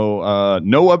Middleton, though,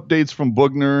 no updates from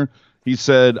Bugner. He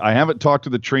said, I haven't talked to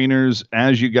the trainers.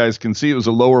 As you guys can see, it was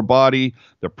a lower body.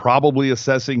 They're probably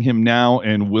assessing him now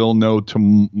and will know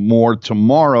more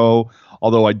tomorrow.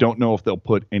 Although I don't know if they'll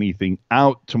put anything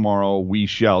out tomorrow. We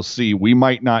shall see. We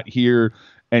might not hear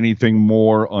anything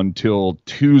more until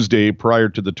Tuesday prior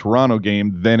to the Toronto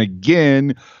game. Then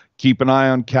again, keep an eye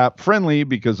on Cap Friendly,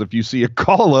 because if you see a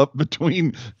call up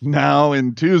between now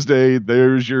and Tuesday,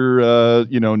 there's your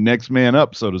next man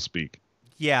up, so to speak.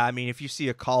 Yeah, I mean, if you see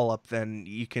a call up, then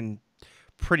you can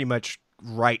pretty much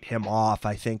write him off.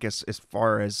 I think as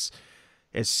far as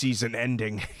season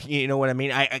ending, you know what I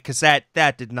mean? Because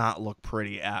that did not look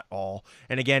pretty at all.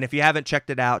 And again, if you haven't checked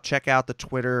it out, check out the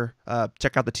Twitter,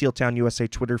 check out the Teal Town USA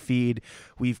Twitter feed.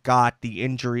 We've got the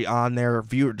injury on there.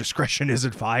 Viewer discretion is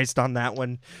advised on that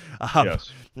one.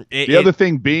 Yes. The other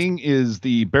thing being is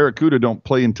the Barracuda don't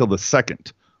play until the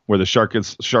second, where the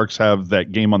Sharks have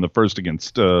that game on the first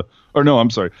against. Or no, I'm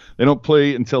sorry, they don't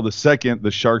play until the second.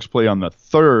 The Sharks play on the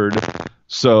third,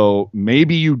 so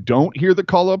maybe you don't hear the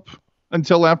call up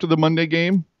until after the Monday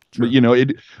game. True.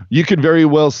 But you could very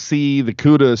well see the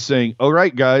CUDA saying, all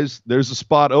right, guys, there's a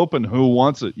spot open. Who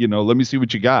wants it? Let me see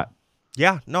what you got.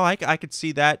 Yeah, no, I could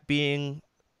see that being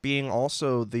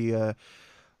also the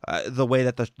way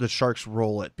that the Sharks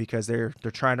roll it, because they're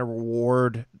trying to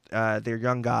reward their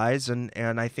young guys,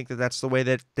 and I think that's the way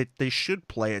that they should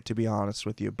play it, to be honest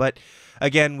with you. But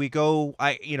again,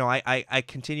 I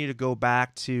continue to go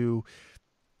back to,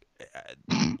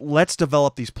 let's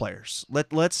develop these players.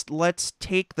 Let's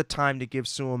take the time to give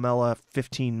Suomela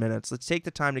 15 minutes. Let's take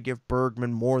the time to give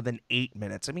Bergman more than 8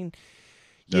 minutes. I mean,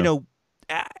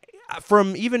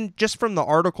 from the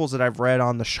articles that I've read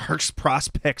on the Sharks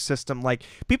prospect system, like,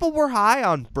 people were high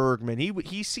on Bergman.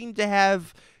 He seemed to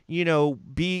have,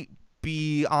 be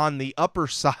on the upper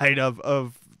side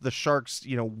of the Sharks,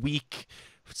 weak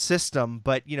system,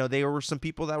 but there were some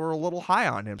people that were a little high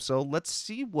on him. So let's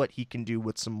see what he can do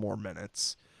with some more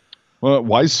minutes. Well,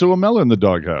 why Suomela in the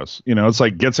doghouse? It's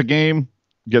like, gets a game,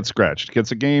 gets scratched.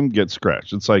 Gets a game, gets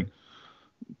scratched. It's like,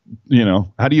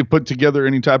 how do you put together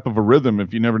any type of a rhythm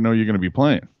if you never know you're going to be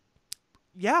playing?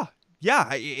 Yeah,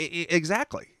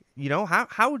 exactly.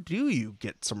 How do you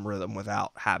get some rhythm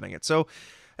without having it? So,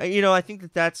 I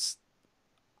think that's.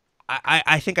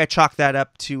 I think I chalk that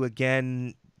up to,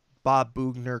 again, Bob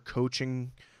Boughner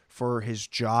coaching for his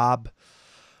job.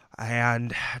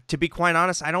 And to be quite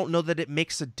honest, I don't know that it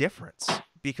makes a difference,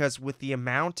 because with the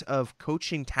amount of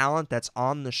coaching talent that's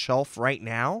on the shelf right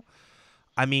now,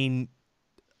 I mean,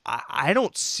 I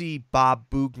don't see Bob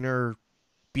Boughner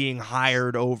being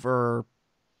hired over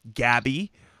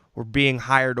Gabby or being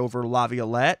hired over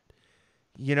Laviolette.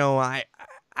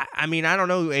 I mean, I don't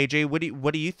know, AJ.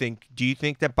 What do you think? Do you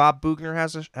think that Bob Boughner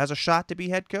has a shot to be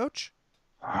head coach?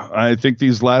 I think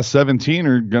these last 17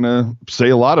 are going to say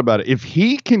a lot about it. If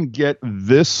he can get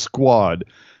this squad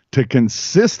to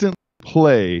consistently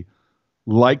play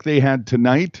like they had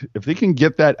tonight, if they can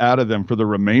get that out of them for the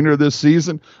remainder of this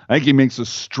season, I think he makes a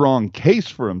strong case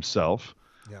for himself.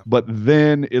 Yeah. But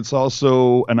then it's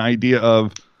also an idea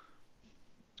of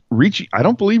Ricci. I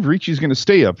don't believe Ricci's going to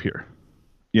stay up here.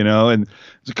 And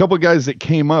there's a couple of guys that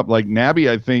came up, like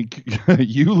Nabby. I think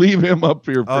you leave him up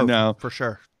here for now. For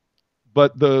sure.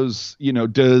 But those,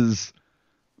 does,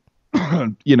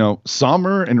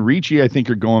 Sommer and Ricci, I think,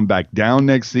 are going back down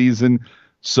next season.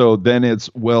 So then it's,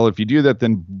 well, if you do that,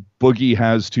 then Boogie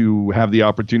has to have the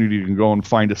opportunity to go and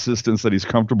find assistants that he's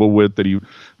comfortable with, that he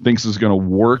thinks is going to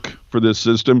work for this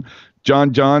system.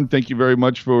 John, thank you very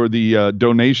much for the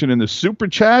donation in the super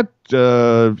chat.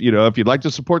 If you'd like to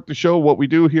support the show, what we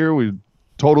do here, we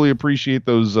totally appreciate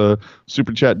those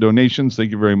super chat donations.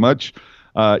 Thank you very much.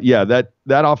 That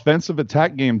offensive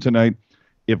attack game tonight,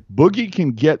 if Boogie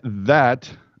can get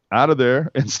that out of there,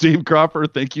 and Steve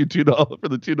Crawford, thank you $2 for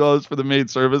the $2 for the maid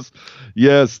service.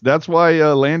 Yes, that's why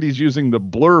Landy's using the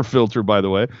blur filter, by the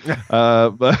way.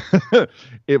 But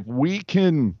if Boogie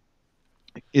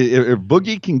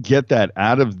can get that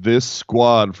out of this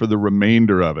squad for the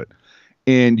remainder of it,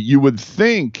 and you would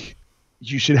think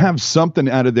you should have something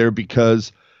out of there,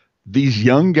 because these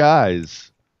young guys,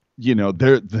 they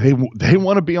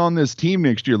want to be on this team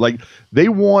next year. Like, they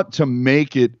want to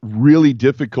make it really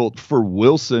difficult for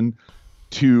Wilson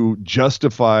to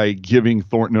justify giving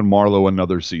Thornton and Marleau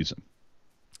another season.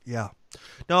 Yeah,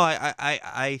 no,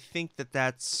 I think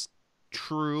that's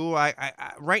true. I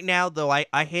right now, though, I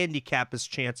handicap his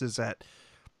chances at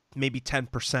maybe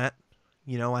 10%.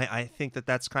 I think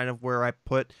that's kind of where I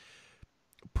put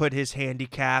his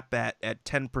handicap at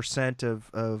 10%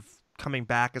 of coming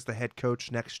back as the head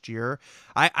coach next year.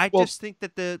 I just think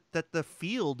that the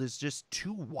field is just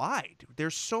too wide.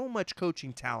 There's so much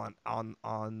coaching talent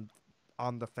on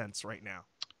the fence right now.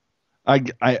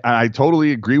 I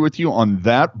totally agree with you on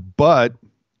that, but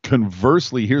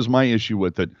conversely, here's my issue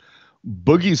with it.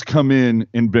 Boogie's come in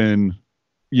and been,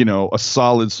 a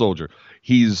solid soldier.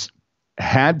 He's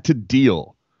had to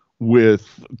deal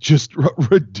with just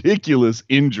ridiculous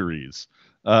injuries.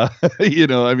 I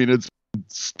mean, it's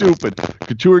stupid.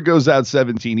 Couture goes out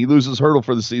 17. He loses Hurdle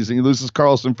for the season. He loses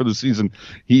Carlson for the season.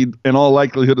 He, in all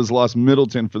likelihood, has lost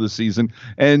Middleton for the season.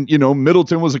 And,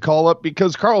 Middleton was a call-up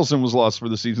because Carlson was lost for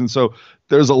the season. So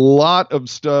there's a lot of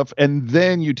stuff. And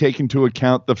then you take into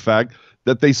account the fact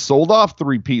that they sold off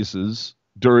 3 pieces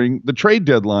during the trade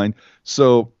deadline.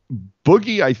 So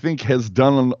Boogie, I think, has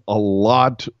done a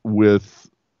lot with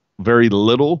very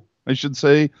little, I should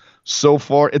say. So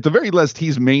far, at the very least,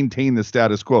 he's maintained the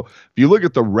status quo. If you look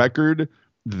at the record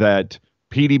that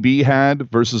PDB had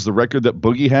versus the record that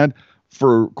Boogie had,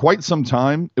 for quite some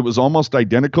time, it was almost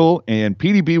identical, and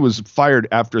PDB was fired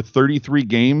after 33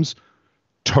 games.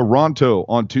 Toronto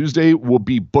on Tuesday will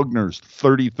be Bugner's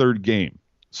 33rd game.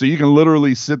 So you can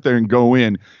literally sit there and go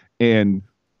in and,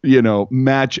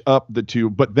 match up the two.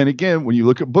 But then again, when you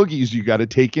look at Boogie's, you got to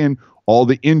take in all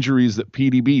the injuries that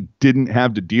PDB didn't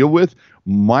have to deal with.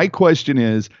 My question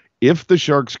is, if the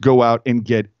Sharks go out and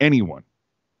get anyone,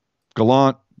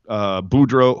 Gallant,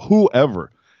 Boudreau,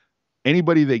 whoever,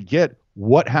 anybody they get,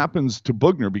 what happens to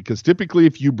Bugner? Because typically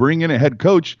if you bring in a head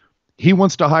coach, he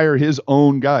wants to hire his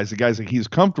own guys, the guys that he's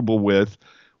comfortable with.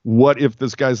 What if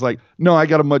this guy's like, no, I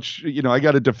got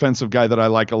a defensive guy that I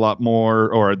like a lot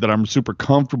more or that I'm super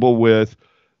comfortable with?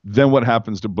 Then what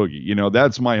happens to Boogie?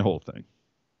 That's my whole thing.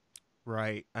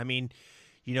 Right. I mean,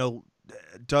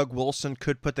 Doug Wilson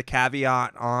could put the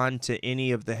caveat on to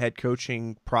any of the head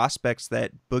coaching prospects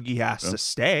that Boogie has to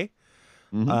stay.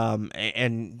 Mm-hmm.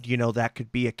 And that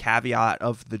could be a caveat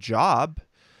of the job.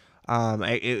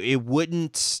 It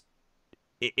wouldn't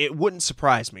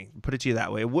surprise me. Put it to you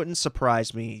that way. It wouldn't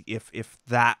surprise me if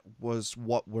that was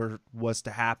what was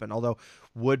to happen. Although,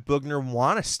 would Bugner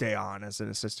want to stay on as an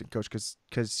assistant coach?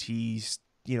 Because he's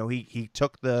he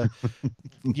took the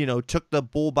took the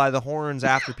bull by the horns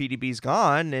after PDB's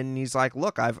gone, and he's like,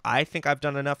 look, I think I've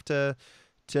done enough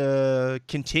to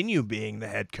continue being the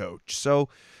head coach. So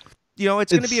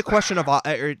it's going to be a question of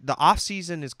the off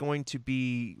season is going to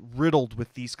be riddled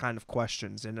with these kind of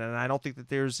questions, and I don't think that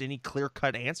there's any clear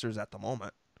cut answers at the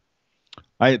moment.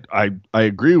 I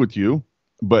agree with you,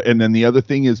 and then the other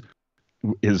thing is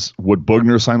would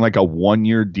Bugner sign like a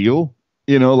 1-year deal?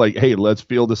 Like, hey, let's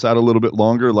feel this out a little bit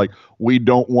longer. Like, we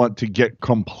don't want to get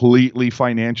completely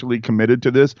financially committed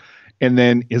to this. And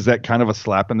then is that kind of a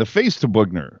slap in the face to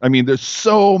Bugner? I mean, there's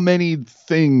so many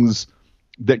things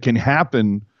that can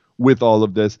happen with all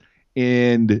of this.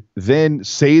 And then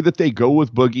say that they go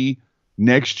with Boogie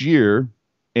next year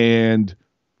and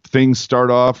things start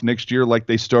off next year like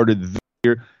they started this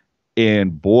year.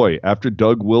 And boy, after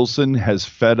Doug Wilson has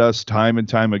fed us time and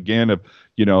time again of,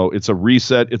 it's a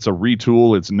reset, it's a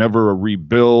retool, it's never a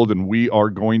rebuild, and we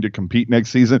are going to compete next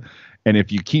season. And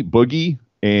if you keep Boogie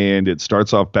and it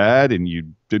starts off bad and you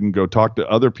didn't go talk to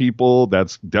other people,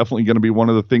 that's definitely going to be one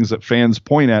of the things that fans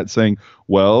point at, saying,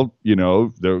 well,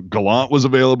 the Gallant was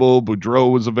available,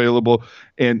 Boudreau was available.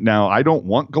 And now I don't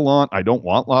want Gallant, I don't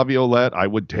want Laviolette. I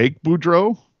would take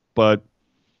Boudreau, but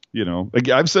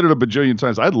I've said it a bajillion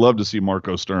times. I'd love to see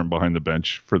Marco Sturm behind the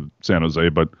bench for San Jose,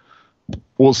 but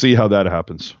we'll see how that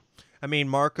happens. I mean,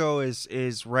 Marco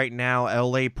is right now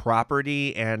LA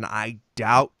property, and I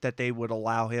doubt that they would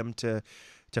allow him to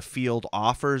field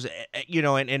offers,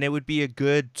 and it would be a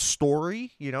good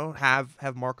story,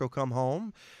 have Marco come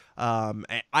home.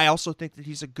 I also think that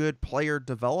he's a good player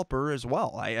developer as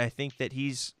well. I think that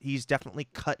he's definitely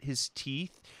cut his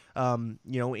teeth,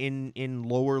 in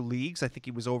lower leagues. I think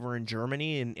he was over in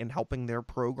Germany in helping their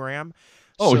program.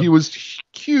 Oh, he was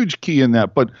huge key in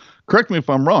that. But correct me if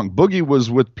I'm wrong. Boogie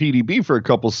was with PDB for a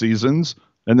couple seasons,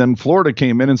 and then Florida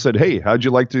came in and said, hey, how'd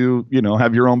you like to,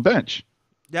 have your own bench?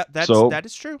 Yeah, that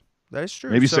is true. That is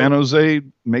true. Maybe San Jose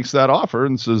makes that offer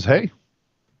and says, hey.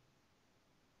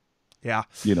 Yeah.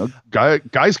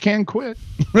 Guys can quit.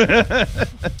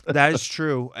 That is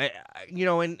true.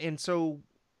 And so,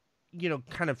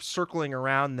 kind of circling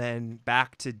around then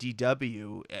back to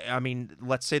DW, I mean,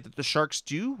 let's say that the Sharks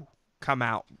do come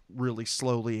out really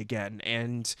slowly again,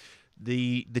 and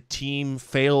the team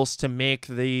fails to make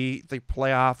the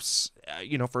playoffs,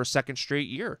 for a second straight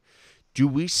year. Do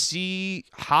we see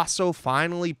Hasso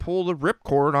finally pull the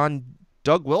ripcord on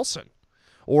Doug Wilson?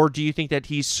 Or do you think that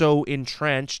he's so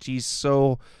entrenched, he's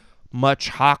so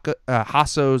much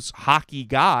Hasso's hockey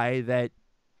guy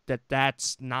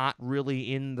that's not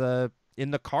really in the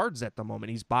cards at the moment?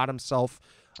 He's bought himself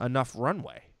enough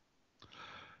runway.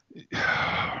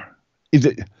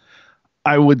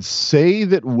 I would say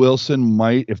that Wilson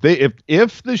might,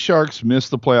 if the Sharks miss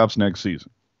the playoffs next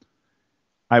season,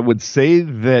 I would say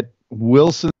that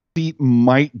Wilson's seat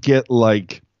might get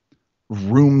like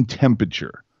room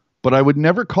temperature, but I would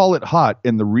never call it hot.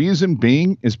 And the reason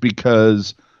being is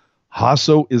because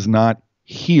Hasso is not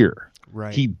here.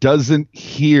 Right. He doesn't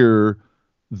hear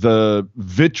the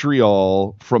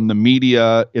vitriol from the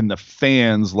media and the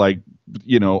fans, like,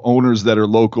 owners that are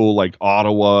local, like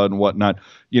Ottawa and whatnot.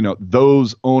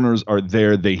 Those owners are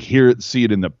there. They hear it, see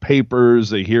it in the papers.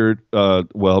 They hear it.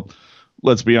 Well,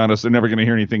 let's be honest, they're never going to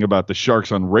hear anything about the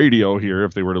Sharks on radio here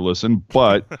if they were to listen.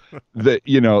 But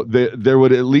there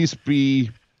would at least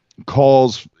be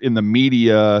calls in the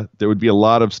media. There would be a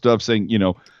lot of stuff saying,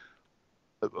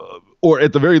 or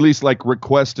at the very least, like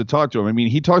requests to talk to him. I mean,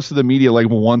 he talks to the media like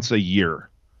once a year.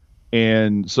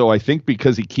 And so I think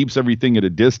because he keeps everything at a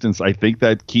distance, I think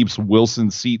that keeps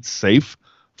Wilson's seat safe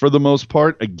for the most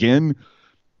part. Again,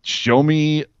 show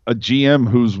me a GM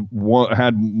who's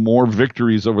had more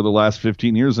victories over the last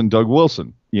 15 years than Doug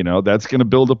Wilson. That's going to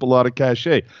build up a lot of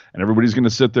cachet. And everybody's going to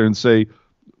sit there and say,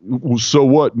 well, so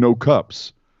what? No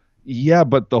cups. Yeah,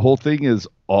 but the whole thing is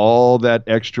all that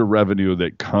extra revenue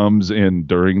that comes in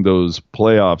during those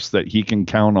playoffs that he can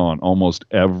count on almost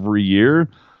every year.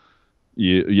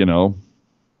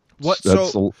 What?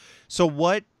 So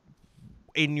what,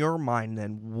 in your mind,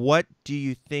 then, what do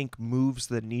you think moves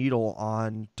the needle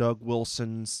on Doug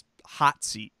Wilson's hot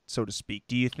seat, so to speak?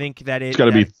 Do you think that it's got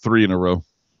to be 3 in a row?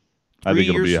 I think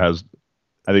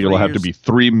it'll have to be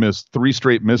three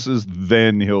straight misses.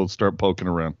 Then he'll start poking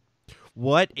around.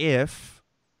 What if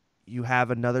you have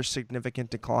another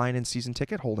significant decline in season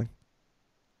ticket holding?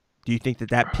 Do you think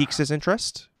that piques his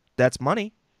interest? That's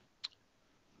money.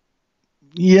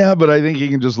 Yeah, but I think you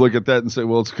can just look at that and say,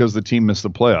 well, it's because the team missed the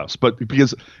playoffs. But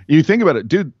because you think about it,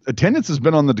 dude, attendance has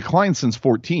been on the decline since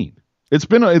 2014.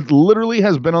 It literally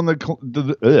has been on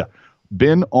the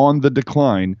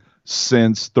decline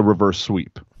since the reverse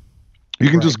sweep. You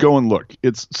can just go and look.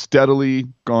 It's steadily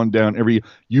gone down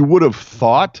you would have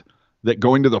thought that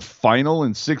going to the final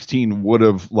in 2016 would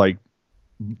have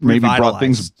maybe brought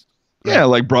things,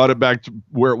 brought it back to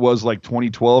where it was like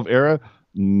 2012 era.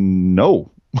 No.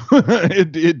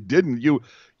 It didn't.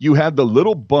 You had the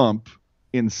little bump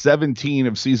in 2017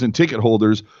 of season ticket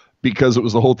holders because it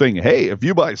was the whole thing. Hey, if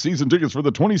you buy season tickets for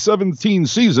the 2017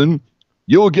 season,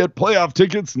 you'll get playoff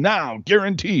tickets now,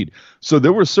 guaranteed. So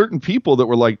there were certain people that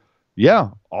were like, yeah,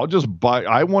 I'll just buy.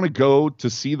 I want to go to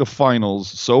see the finals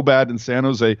so bad in San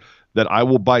Jose that I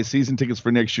will buy season tickets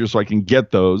for next year so I can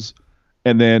get those.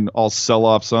 And then I'll sell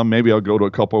off some. Maybe I'll go to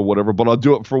a couple or whatever, but I'll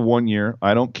do it for 1 year.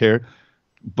 I don't care.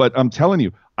 But I'm telling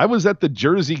you, I was at the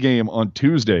Jersey game on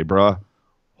Tuesday, bruh.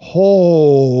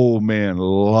 Oh, man,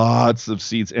 lots of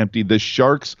seats empty. The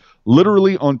Sharks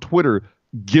literally on Twitter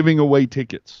giving away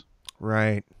tickets.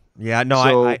 Right. Yeah, no,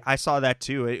 so, I saw that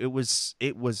too. It was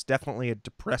definitely a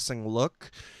depressing look.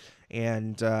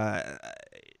 And the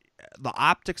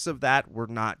optics of that were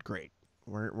not great.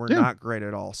 We're not great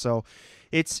at all. So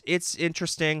it's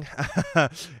interesting.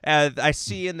 I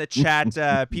see in the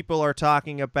chat people are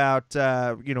talking about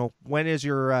when is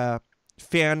your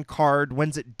fan card,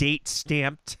 when's it date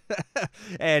stamped,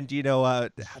 and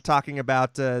talking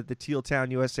about the Teal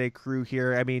Town USA crew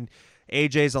here. I mean,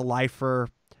 AJ's a lifer,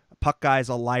 Puck Guy's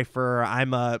a lifer.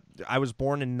 I was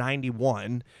born in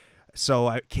 91. So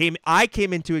I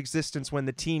came into existence when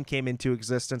the team came into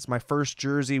existence. My first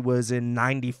jersey was in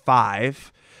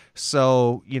 95.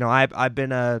 So, I've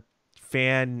been a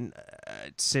fan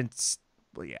since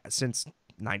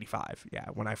 95. Yeah,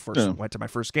 when I first went to my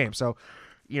first game. So,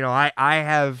 I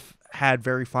have had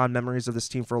very fond memories of this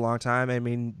team for a long time. I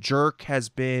mean, Jerk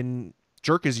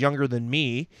is younger than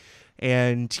me,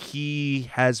 and he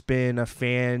has been a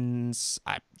fan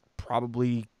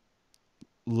probably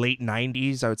late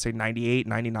 90s. I would say 98,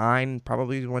 99,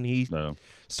 probably when he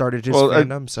started his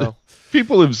fandom. So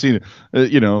people have seen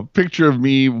it. Picture of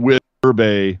me with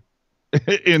Herbe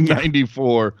in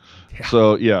 94. Yeah.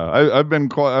 So I've been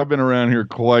around here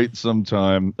quite some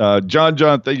time. John,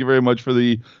 thank you very much for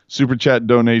the super chat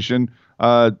donation.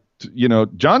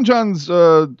 John's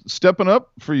stepping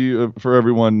up for you, for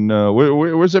everyone.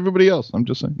 Where's everybody else? I'm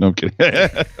just saying. No, I'm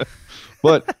kidding.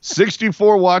 But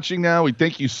 64 watching now. We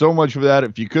thank you so much for that.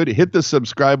 If you could hit the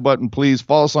subscribe button, please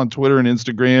follow us on Twitter and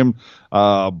Instagram.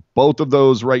 Both of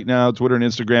those right now, Twitter and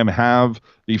Instagram, have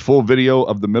the full video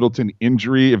of the Middleton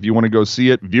injury. If you want to go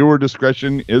see it, viewer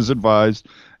discretion is advised.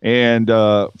 And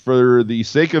for the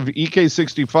sake of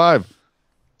EK65,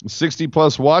 60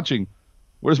 plus watching,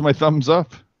 where's my thumbs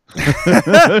up?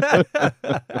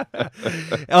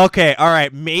 Okay, all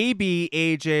right. Maybe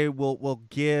AJ will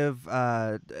give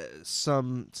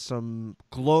some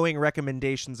glowing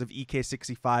recommendations of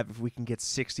EK65 if we can get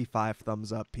 65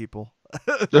 thumbs up, people.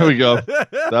 There we go.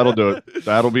 That'll do it.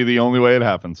 That'll be the only way it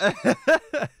happens.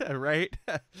 Right?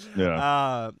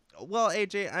 Yeah. Well,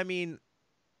 AJ, I mean,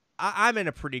 I'm in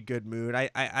a pretty good mood.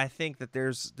 I think that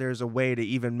there's a way to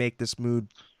even make this mood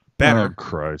better. Oh,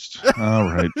 Christ. All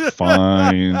right,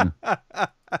 fine.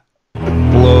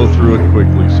 Blow through it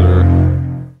quickly, sir.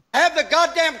 Have the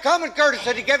goddamn common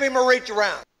courtesy to give him a reach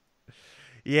around.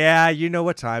 Yeah, you know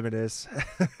what time it is.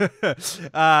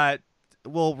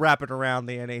 We'll wrap it around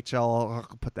the NHL.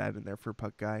 I'll put that in there for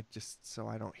Puck Guy, just so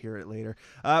I don't hear it later.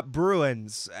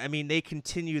 Bruins, I mean, they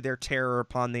continue their terror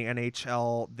upon the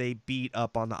NHL. They beat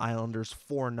up on the Islanders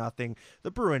 4-0. The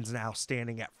Bruins now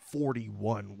standing at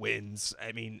 41 wins.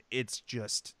 I mean, it's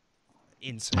just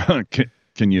insane.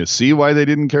 Can you see why they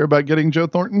didn't care about getting Joe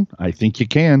Thornton? I think you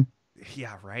can.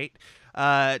 Yeah, right.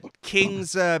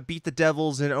 Kings beat the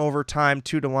Devils in overtime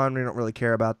 2-1. We don't really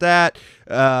care about that.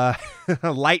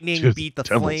 Lightning beat the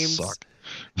Flames.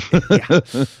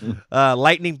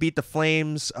 Lightning beat the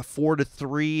Flames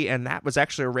 4-3, and that was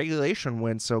actually a regulation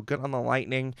win. So good on the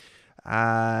Lightning.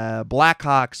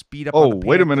 Blackhawks beat up on the Panthers.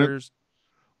 Wait a minute.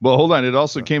 Well, hold on. It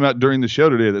also came out during the show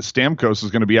today that Stamkos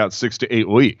is going to be out 6 to 8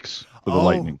 weeks for the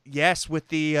Lightning. Yes, with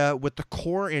the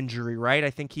core injury, right? I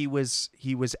think he was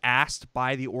asked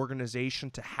by the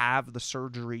organization to have the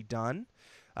surgery done.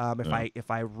 If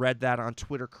I read that on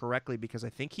Twitter correctly, because I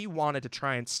think he wanted to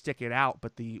try and stick it out,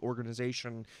 but the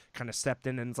organization kind of stepped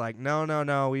in and was like,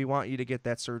 no, we want you to get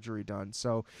that surgery done.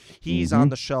 So he's on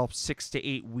the shelf 6 to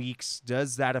 8 weeks.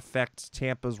 Does that affect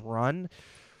Tampa's run?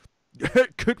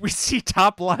 Could we see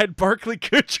top line Barclay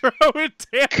Goodrow in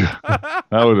Tampa?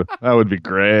 that would be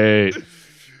great.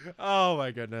 Oh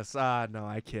my goodness. No,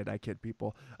 I kid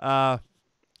people. But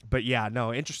yeah,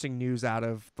 no, interesting news out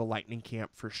of the Lightning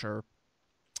camp for sure.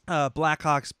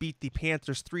 Blackhawks beat the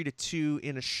Panthers 3-2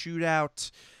 in a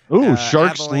shootout. Ooh,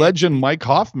 Sharks Avalanche legend Mike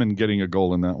Hoffman getting a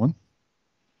goal in that one.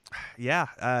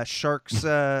 Yeah, Sharks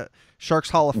Hall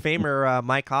of Famer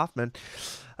Mike Hoffman.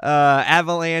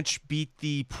 Avalanche beat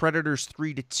the Predators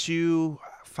 3-2.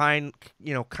 Fine,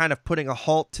 kind of putting a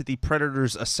halt to the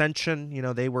Predators' ascension.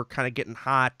 They were kind of getting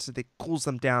hot. They cools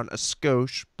them down a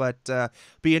skosh, but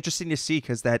be interesting to see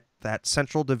because that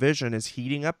Central Division is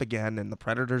heating up again, and the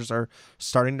Predators are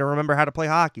starting to remember how to play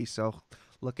hockey. So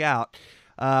look out.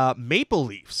 Maple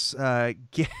Leafs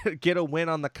get a win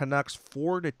on the Canucks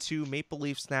 4-2. Maple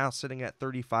Leafs now sitting at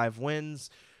 35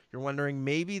 wins. You're wondering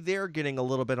maybe they're getting a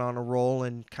little bit on a roll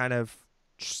and kind of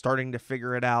starting to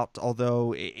figure it out.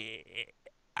 Although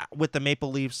with the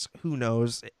Maple Leafs, who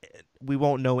knows? We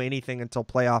won't know anything until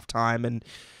playoff time and,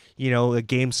 a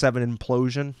Game 7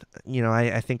 implosion.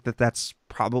 I think that's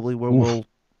probably where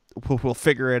we'll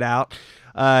figure it out.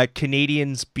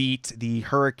 Canadians beat the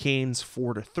Hurricanes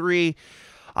 4-3.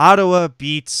 Ottawa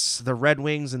beats the Red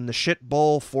Wings in the shit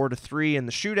bowl 4-3 in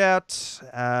the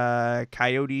shootout.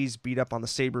 Coyotes beat up on the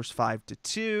Sabres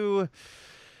 5-2.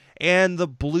 And the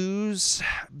Blues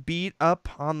beat up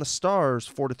on the Stars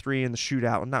 4-3 in the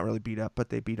shootout. Well, not really beat up, but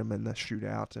they beat them in the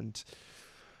shootout. And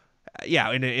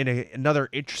another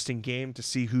interesting game to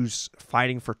see who's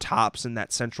fighting for tops in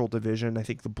that Central Division. I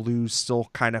think the Blues still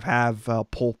kind of have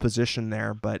pole position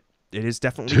there, but it is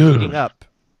definitely heating up.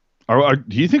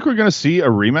 Do you think we're going to see a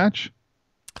rematch?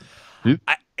 You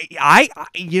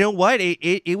know what?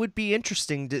 It would be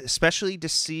interesting, especially to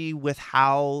see with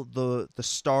how the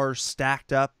Stars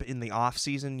stacked up in the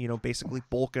offseason, basically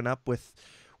bulking up with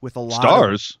a lot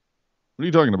Stars? What are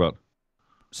you talking about?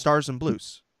 Stars and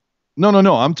Blues. No.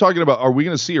 I'm talking about, are we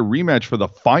going to see a rematch for the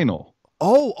final?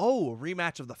 Oh, a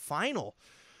rematch of the final.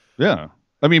 Yeah.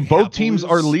 I mean, both teams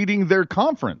Blues are leading their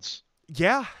conference.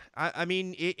 Yeah. I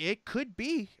mean, it could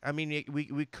be. I mean,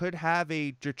 we could have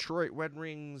a Detroit Red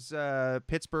Wings,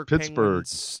 Pittsburgh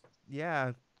Penguins,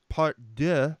 part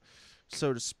deux,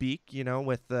 so to speak.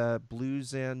 With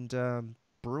Blues and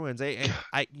Bruins.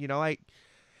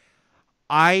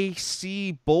 I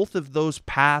see both of those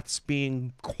paths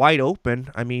being quite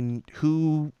open. I mean,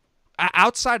 who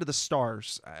outside of the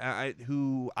Stars,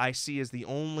 who I see as the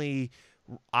only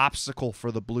obstacle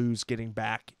for the Blues getting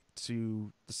back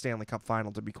to the Stanley Cup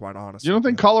final, to be quite honest. You don't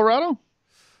think Colorado?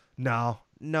 No.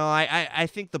 I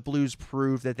think the Blues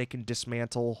prove that they can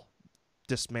dismantle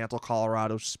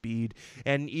Colorado's speed,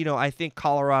 and I think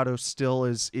Colorado still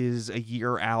is a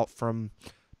year out from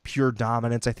pure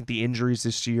dominance. I think the injuries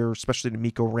this year, especially to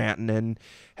Mikko Rantanen,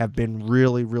 have been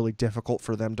really, really difficult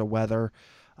for them to weather.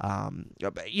 I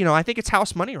think it's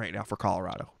house money right now for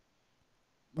Colorado.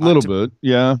 A little bit,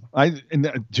 yeah.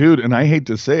 And I hate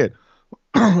to say it.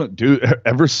 Dude,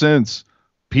 ever since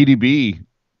PDB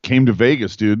came to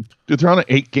Vegas, dude, they're on an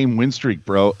 8-game win streak,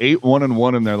 bro.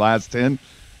 8-1-1 in their last 10.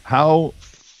 How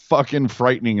fucking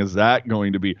frightening is that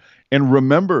going to be? And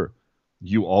remember,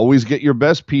 you always get your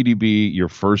best PDB your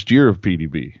first year of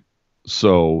PDB.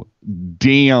 So,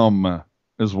 damn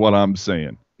is what I'm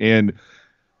saying. And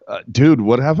dude,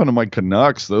 what happened to my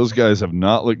Canucks? Those guys have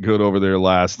not looked good over their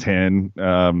last 10.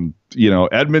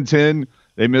 Edmonton,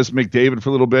 they missed McDavid for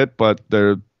a little bit, but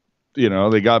they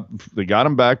got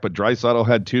him back, but Draisaitl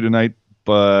had 2 tonight.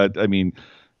 But I mean,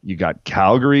 you got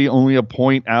Calgary only a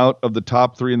point out of the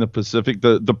top 3 in the Pacific.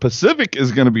 The Pacific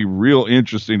is going to be real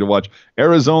interesting to watch.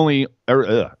 Arizona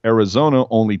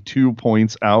only 2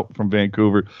 points out from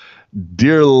Vancouver.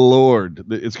 Dear Lord,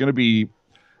 it's going to be,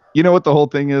 you know what the whole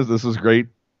thing is? This is great.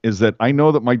 Is that I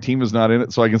know that my team is not in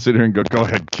it, so I can sit here and go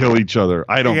ahead, kill each other.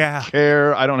 I don't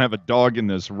care. I don't have a dog in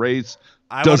this race.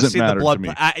 Doesn't matter to me.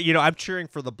 I'm cheering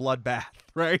for the bloodbath,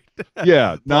 right?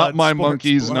 Yeah, not my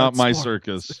monkeys, not my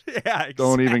circus. Yeah, exactly.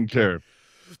 Don't even care.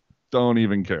 Don't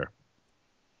even care.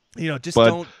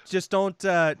 Just don't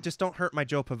hurt my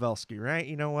Joe Pavelski, right?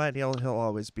 You know what? He'll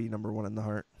always be number 1 in the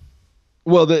heart.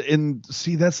 Well, that's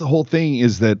the whole thing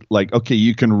is that, like, okay,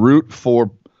 you can root for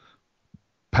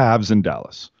Pavs in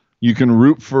Dallas. You can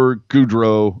root for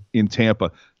Goudreau in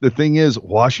Tampa. The thing is,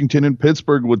 Washington and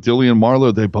Pittsburgh with Dillian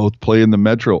Marlowe, they both play in the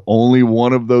Metro. Only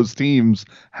one of those teams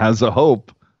has a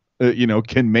hope,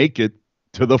 can make it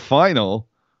to the final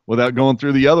without going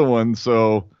through the other one.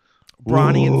 So,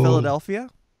 Bronny in Philadelphia.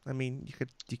 I mean,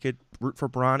 you could root for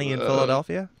Bronny in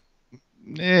Philadelphia.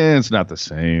 It's not the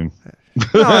same.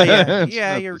 Oh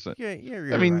yeah, you're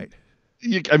right.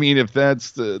 If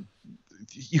that's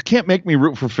you can't make me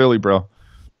root for Philly, bro.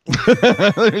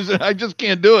 I just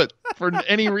can't do it for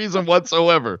any reason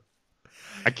whatsoever.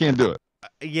 I can't do it.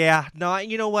 Yeah, no,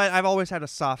 you know what? I've always had a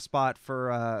soft spot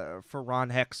for Ron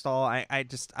Hextall.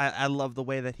 I love the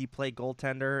way that he played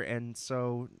goaltender, and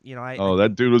so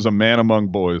that dude was a man among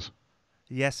boys.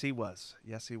 Yes, he was.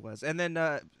 And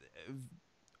then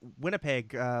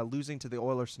Winnipeg losing to the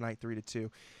Oilers tonight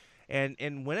 3-2.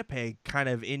 And Winnipeg kind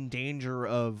of in danger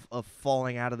of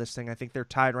falling out of this thing. I think they're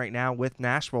tied right now with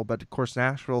Nashville, but of course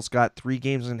Nashville's got 3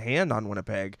 games in hand on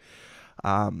Winnipeg.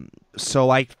 So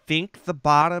I think the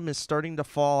bottom is starting to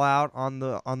fall out on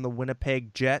the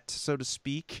Winnipeg Jet, so to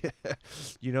speak.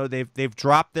 They've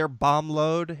dropped their bomb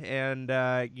load, and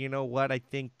you know what? I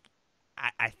think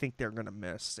they're gonna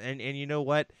miss. And you know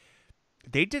what?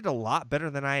 They did a lot better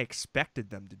than I expected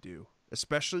them to do.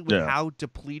 Especially with how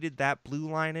depleted that blue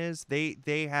line is.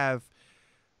 They have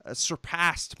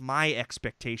surpassed my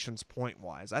expectations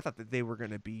point-wise. I thought that they were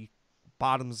going to be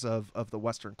bottoms of the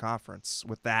Western Conference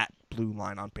with that blue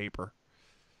line on paper.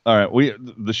 All right,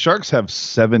 the Sharks have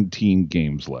 17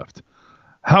 games left.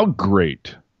 How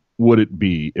great would it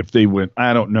be if they went,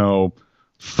 I don't know,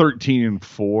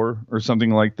 13-4 or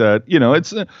something like that?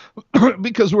 It's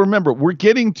because remember, we're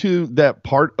getting to that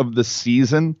part of the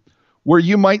season where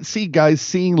you might see guys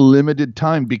seeing limited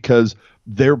time because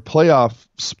their playoff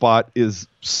spot is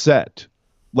set.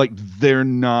 Like, they're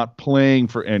not playing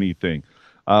for anything.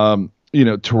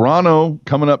 Toronto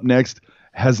coming up next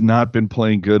has not been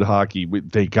playing good hockey.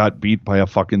 They got beat by a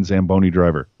fucking Zamboni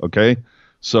driver. Okay.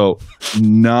 So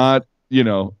not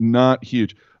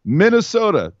huge.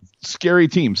 Minnesota, scary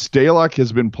team. Stalock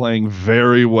has been playing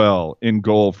very well in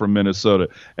goal for Minnesota.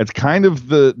 It's kind of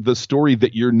the story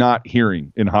that you're not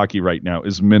hearing in hockey right now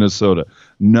is Minnesota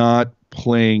not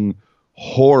playing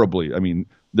horribly. I mean,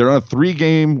 they're on a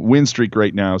 3-game win streak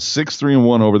right now,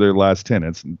 6-3-1 over their last 10.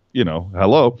 It's,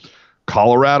 hello.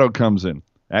 Colorado comes in.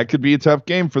 That could be a tough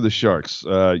game for the Sharks.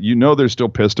 They're still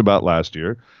pissed about last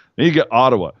year. Then you get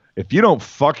Ottawa. If you don't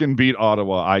fucking beat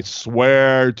Ottawa, I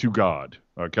swear to God,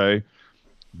 okay,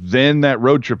 then that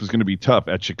road trip is going to be tough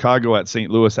at Chicago, at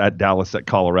St. Louis, at Dallas, at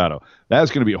Colorado.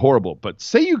 That's going to be horrible. But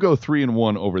say you go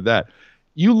 3-1 over that.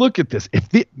 You look at this.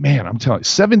 I'm telling you,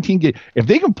 17 games. If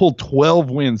they can pull 12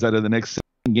 wins out of the next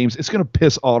 17 games, it's going to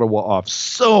piss Ottawa off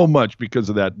so much because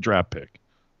of that draft pick.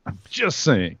 I'm just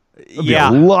saying. It'll be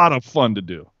a lot of fun to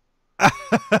do.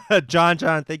 John,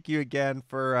 thank you again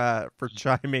for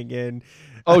chiming in.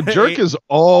 Oh, Jerk is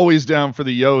always down for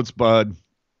the Yotes, bud.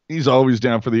 He's always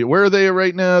down for the. Where are they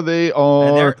right now? They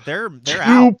are they're 2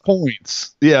 out.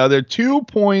 points. Yeah, they're 2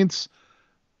 points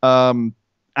out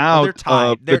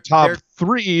of the top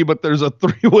 3, but there's a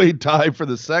 3-way tie for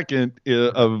the second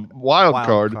of wild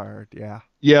card.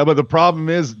 Yeah, but the problem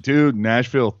is, dude,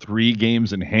 Nashville 3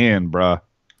 games in hand, bruh.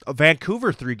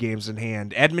 Vancouver 3 games in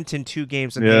hand, Edmonton 2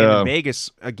 games in hand, and Vegas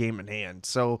a game in hand.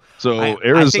 So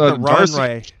Arizona, I think the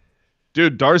run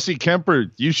dude, Darcy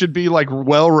Kemper, you should be like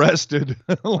well rested,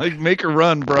 like make a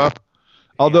run, bro.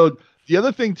 Although the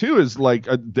other thing too is like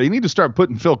they need to start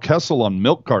putting Phil Kessel on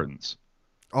milk cartons.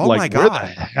 Oh my God, where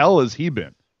the hell has he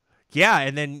been? Yeah,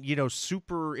 and then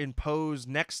superimpose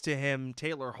next to him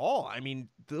Taylor Hall. I mean,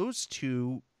 those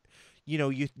two.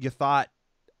 you thought,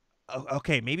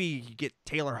 okay, maybe you get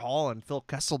Taylor Hall and Phil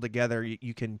Kessel together,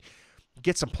 you can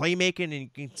get some playmaking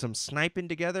and get some sniping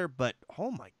together. But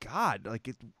oh my God, like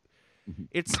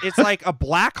it's like a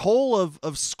black hole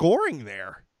of scoring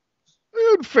there.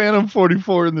 Dude, Phantom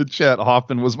 44 in the chat.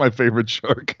 Hoffman was my favorite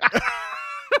Shark.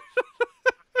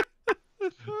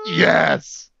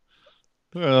 Yes.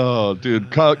 Oh,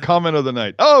 dude. Comment of the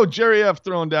night. Oh, Jerry F.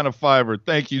 throwing down a $5.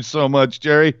 Thank you so much,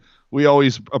 Jerry. We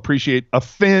always appreciate a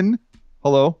fin.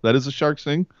 Hello. That is a Sharks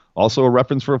thing. Also a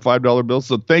reference for a $5 bill.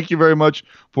 So thank you very much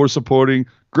for supporting.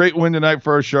 Great win tonight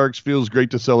for our Sharks. Feels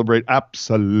great to celebrate.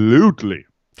 Absolutely.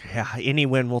 Yeah, any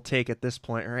win we'll take at this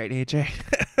point, right, AJ?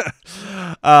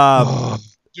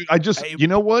 Dude, you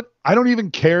know what? I don't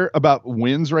even care about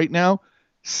wins right now.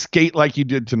 Skate like you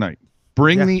did tonight.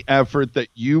 Bring the effort that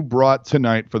you brought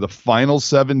tonight for the final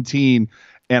 17,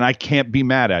 and I can't be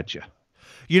mad at you.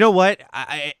 You know what?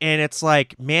 And it's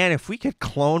like, man, if we could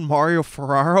clone Mario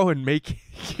Ferraro and make,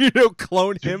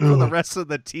 clone him for the rest of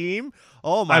the team.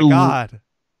 Oh my God.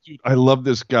 Dude, I love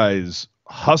this guy's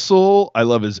hustle. I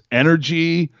love his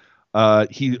energy.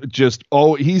 He's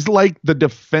like the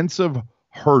defensive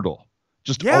hurdle.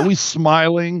 Just always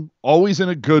smiling, always in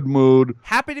a good mood.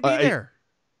 Happy to be there.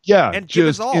 Yeah. And give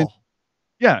us all.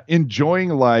 Enjoying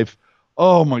life.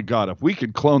 Oh my God, if we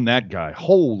could clone that guy,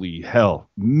 holy hell,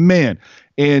 man.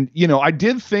 And, I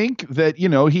did think that,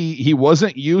 he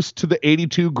wasn't used to the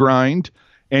 82 grind,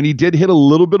 and he did hit a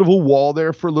little bit of a wall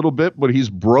there for a little bit, but he's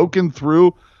broken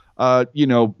through.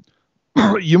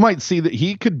 You might see that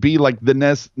he could be like the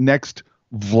next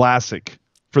Vlasic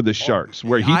for the Sharks,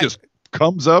 where he just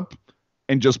comes up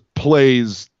and just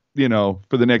plays,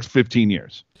 for the next 15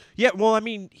 years. Yeah, well, I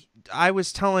mean, I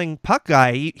was telling Puck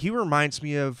Guy, he reminds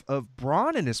me of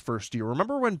Braun in his first year.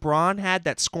 Remember when Braun had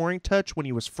that scoring touch when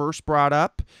he was first brought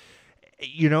up?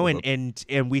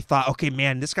 And we thought, okay,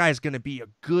 man, this guy is going to be a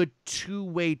good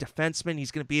two-way defenseman.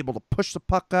 He's going to be able to push the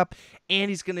puck up, and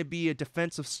he's going to be a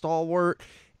defensive stalwart,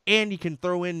 and he can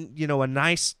throw in, a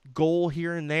nice goal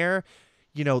here and there.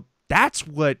 That's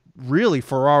what really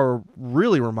Ferraro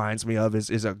really reminds me of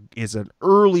is an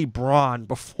early Braun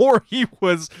before he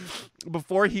was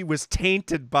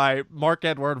tainted by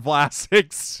Marc-Edouard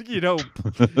Vlasic's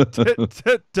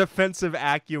defensive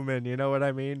acumen. You know what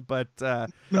I mean? But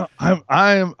no,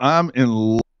 I'm in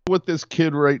love with this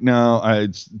kid right now. I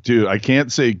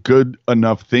can't say good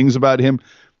enough things about him.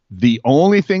 The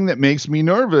only thing that makes me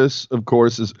nervous, of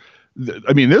course, is.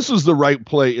 This was the right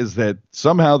play, is that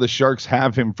somehow the Sharks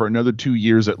have him for another 2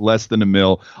 years at less than $1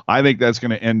 million. I think that's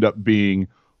going to end up being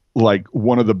like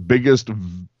one of the biggest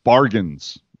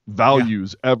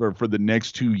values ever for the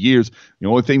next 2 years. The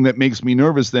only thing that makes me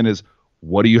nervous then is,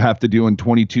 what do you have to do in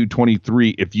 22,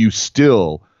 23 if you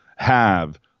still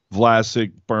have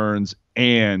Vlasic, Burns,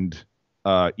 and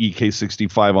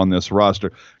EK65 on this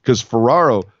roster? Because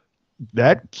Ferraro,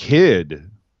 that kid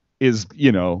is,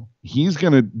 he's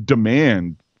going to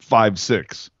demand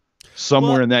 5-6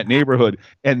 somewhere in that neighborhood.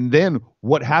 And then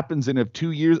what happens in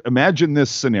 2 years? Imagine this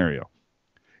scenario.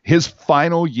 His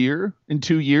final year in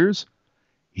 2 years,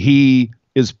 he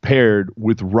is paired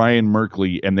with Ryan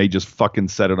Merkley, and they just fucking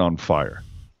set it on fire.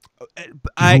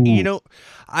 I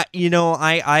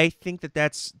think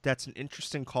that's an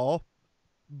interesting call,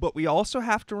 but we also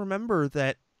have to remember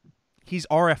that he's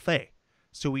RFA.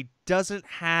 So he doesn't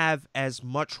have as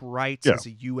much rights as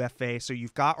a UFA. So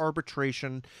you've got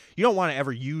arbitration. You don't want to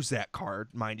ever use that card,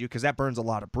 mind you, because that burns a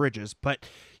lot of bridges. But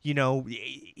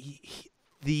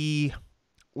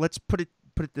let's put it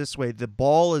this way: the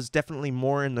ball is definitely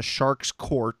more in the Sharks'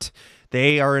 court.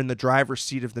 They are in the driver's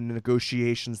seat of the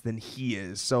negotiations than he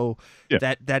is. So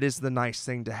that is the nice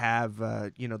thing to have.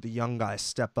 The young guys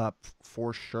step up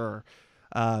for sure.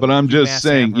 But I'm just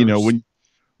saying,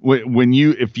 when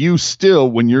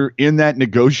you're in that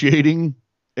negotiating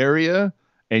area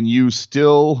and you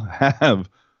still have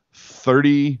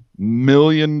 $30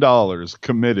 million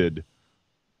committed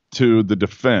to the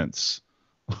defense.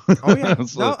 Oh yeah.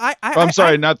 No, I'm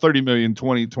sorry, not 30 million,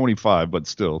 25, but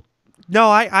still. No,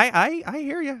 I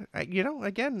hear you.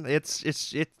 Again,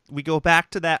 we go back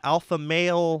to that alpha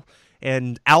male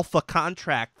and alpha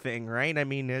contract thing, right? I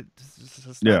mean,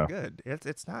 it's not good.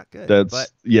 It's not good.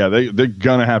 They're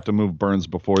gonna have to move Burns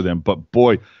before them. But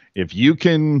boy, if you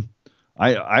can,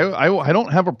 I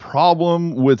don't have a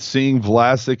problem with seeing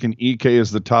Vlasic and EK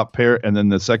as the top pair, and then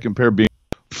the second pair being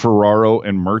Ferraro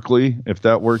and Merkley, if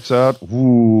that works out.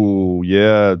 Ooh,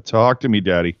 yeah, talk to me,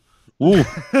 Daddy. Ooh,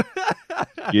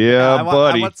 yeah,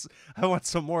 buddy. I want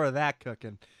some more of that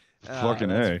cooking. Fucking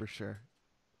that's for sure.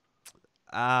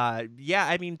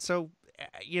 It's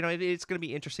going to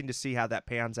be interesting to see how that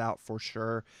pans out for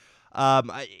sure.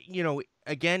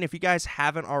 Again, if you guys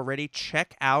haven't already,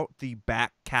 check out the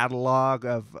back catalog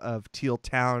of Teal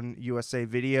Town USA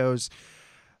videos.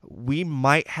 We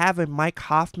might have a Mike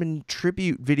Hoffman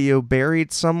tribute video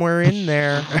buried somewhere in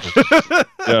there.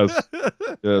 Yes.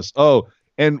 Yes. Oh,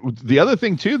 and the other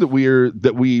thing too we're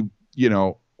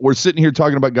sitting here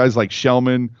talking about guys like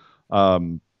Shellman.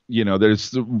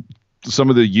 There's some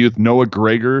of the youth, Noah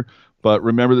Gregor, but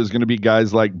remember there's going to be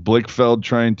guys like Blickfeld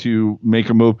trying to make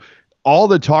a move. All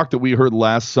the talk that we heard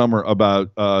last summer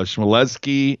about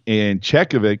Chmielewski and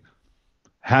Chekovic,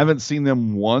 haven't seen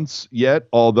them once yet,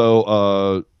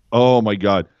 although, oh my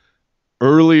God,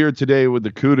 earlier today with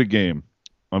the Kuda game,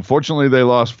 unfortunately they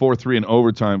lost 4-3 in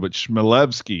overtime, but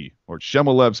Chmielewski or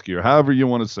however you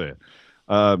want to say it,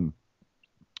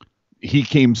 he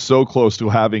came so close to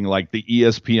having like the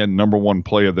ESPN #1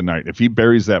 play of the night. If he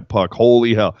buries that puck,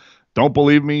 holy hell. Don't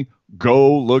believe me?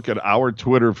 Go look at our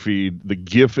Twitter feed. The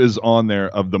GIF is on there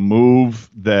of the move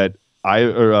that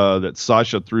that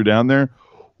Sasha threw down there.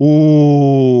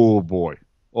 Oh boy.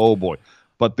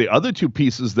 But the other two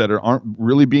pieces that aren't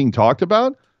really being talked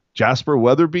about, Jasper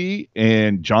Weatherby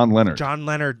and John Leonard. John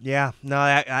Leonard, yeah. No,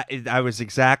 I was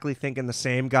exactly thinking the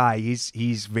same guy.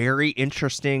 He's very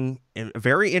interesting, a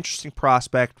very interesting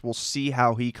prospect. We'll see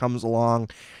how he comes along.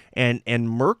 And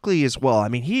Merkley as well. I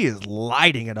mean, he is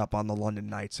lighting it up on the London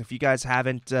Knights. If you guys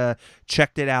haven't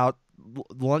checked it out,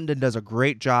 London does a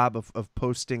great job of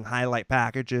posting highlight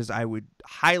packages. I would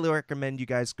highly recommend you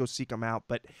guys go seek them out.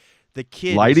 But the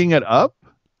kid lighting it up,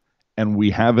 and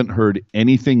we haven't heard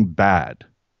anything bad.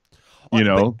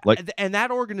 And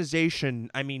that organization,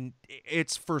 I mean,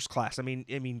 it's first class. I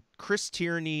mean, Chris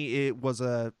Tierney was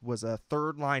a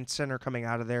third line center coming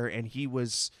out of there, and he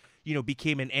was,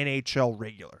 became an NHL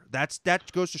regular. That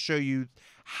goes to show you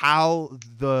how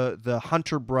the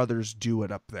Hunter brothers do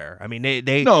it up there. I mean,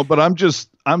 they no, but I'm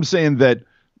saying that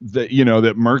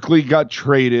Merkley got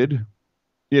traded.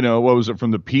 What was it,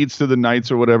 from the Petes to the Knights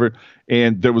or whatever,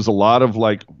 and there was a lot of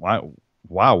like,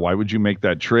 wow, why would you make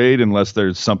that trade unless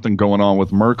there's something going on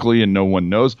with Merkley and no one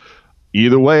knows?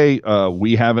 Either way,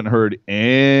 we haven't heard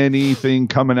anything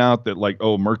coming out that like,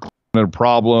 oh, Merkley had a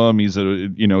problem. He's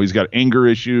got anger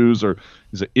issues, or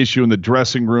he's an issue in the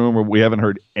dressing room, or we haven't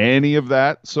heard any of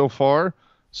that so far.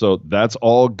 So that's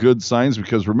all good signs,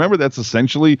 because remember, that's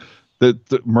essentially that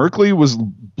Merkley was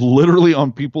literally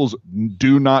on people's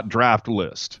do not draft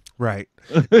list. Right.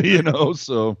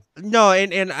 So no,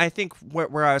 and I think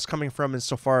where I was coming from, is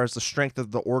so far as the strength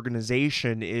of the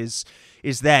organization is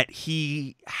that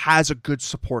he has a good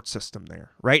support system there,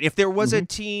 right? If there was a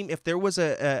team, if there was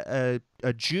a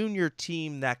junior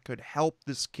team that could help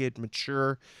this kid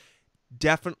mature,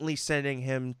 definitely sending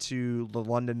him to the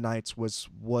London Knights was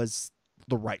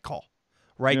the right call,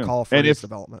 call for his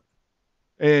development.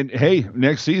 And hey,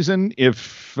 next season,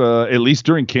 if at least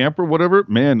during camp or whatever,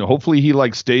 man, hopefully he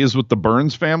like stays with the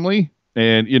Burns family,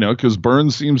 and because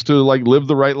Burns seems to like live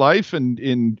the right life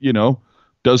and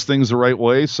does things the right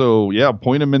way. So yeah,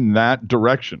 point him in that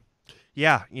direction.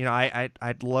 Yeah,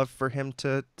 I'd love for him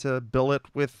to bill it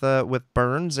with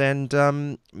Burns,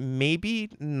 and maybe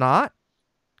not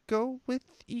go with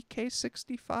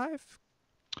EK65.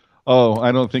 Oh,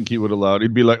 I don't think he would allow it.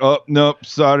 He'd be like, oh, no,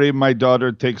 sorry, my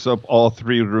daughter takes up all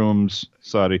 3 rooms.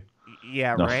 Sorry.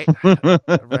 Yeah, no. Right.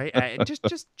 Right.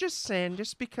 Just saying,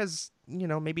 just because,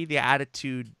 maybe the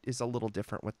attitude is a little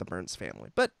different with the Burns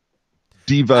family. But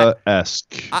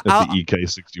diva-esque at the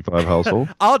EK65 household.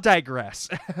 I'll digress.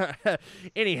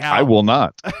 Anyhow. I will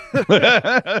not.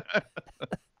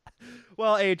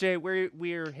 Well, AJ,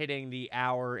 we're hitting the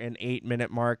hour and 8-minute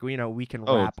mark. We can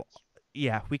wrap.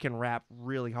 Yeah, we can rap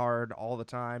really hard all the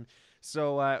time.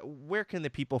 So where can the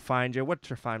people find you? What's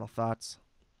your final thoughts?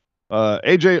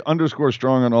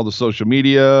 AJ_strong on all the social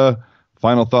media.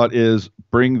 Final thought is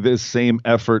bring this same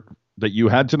effort that you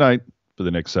had tonight for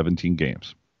the next 17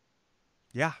 games.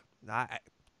 Yeah, I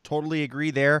totally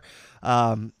agree there.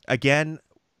 Again,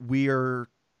 the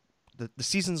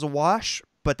season's a wash,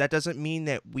 but that doesn't mean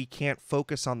that we can't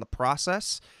focus on the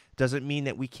process. Doesn't mean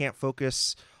that we can't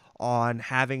focus on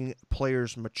having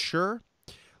players mature.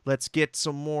 Let's get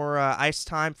some more ice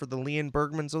time for the Leon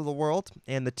Bergmans of the world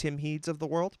and the Tim Heeds of the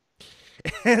world.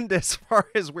 And as far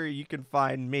as where you can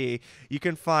find me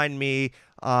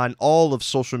on all of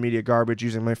social media garbage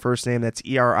using my first name. That's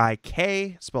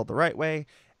ERIK, spelled the right way,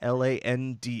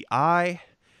 LANDI.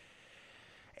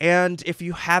 And if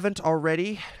you haven't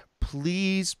already,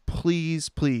 please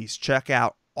check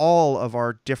out all of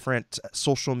our different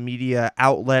social media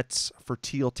outlets for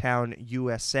Teal Town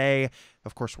USA.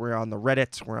 Of course, we're on the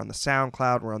Reddit, we're on the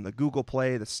SoundCloud, we're on the Google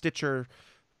Play, the Stitcher,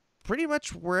 pretty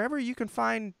much wherever you can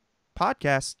find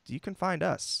podcast, you can find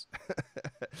us.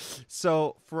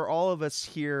 So for all of us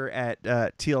here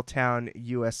at Teal Town,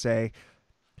 USA,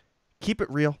 keep it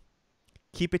real,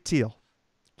 keep it teal,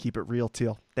 keep it real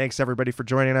teal. Thanks everybody for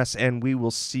joining us, and we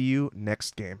will see you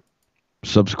next game.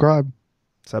 Subscribe.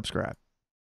 Subscribe.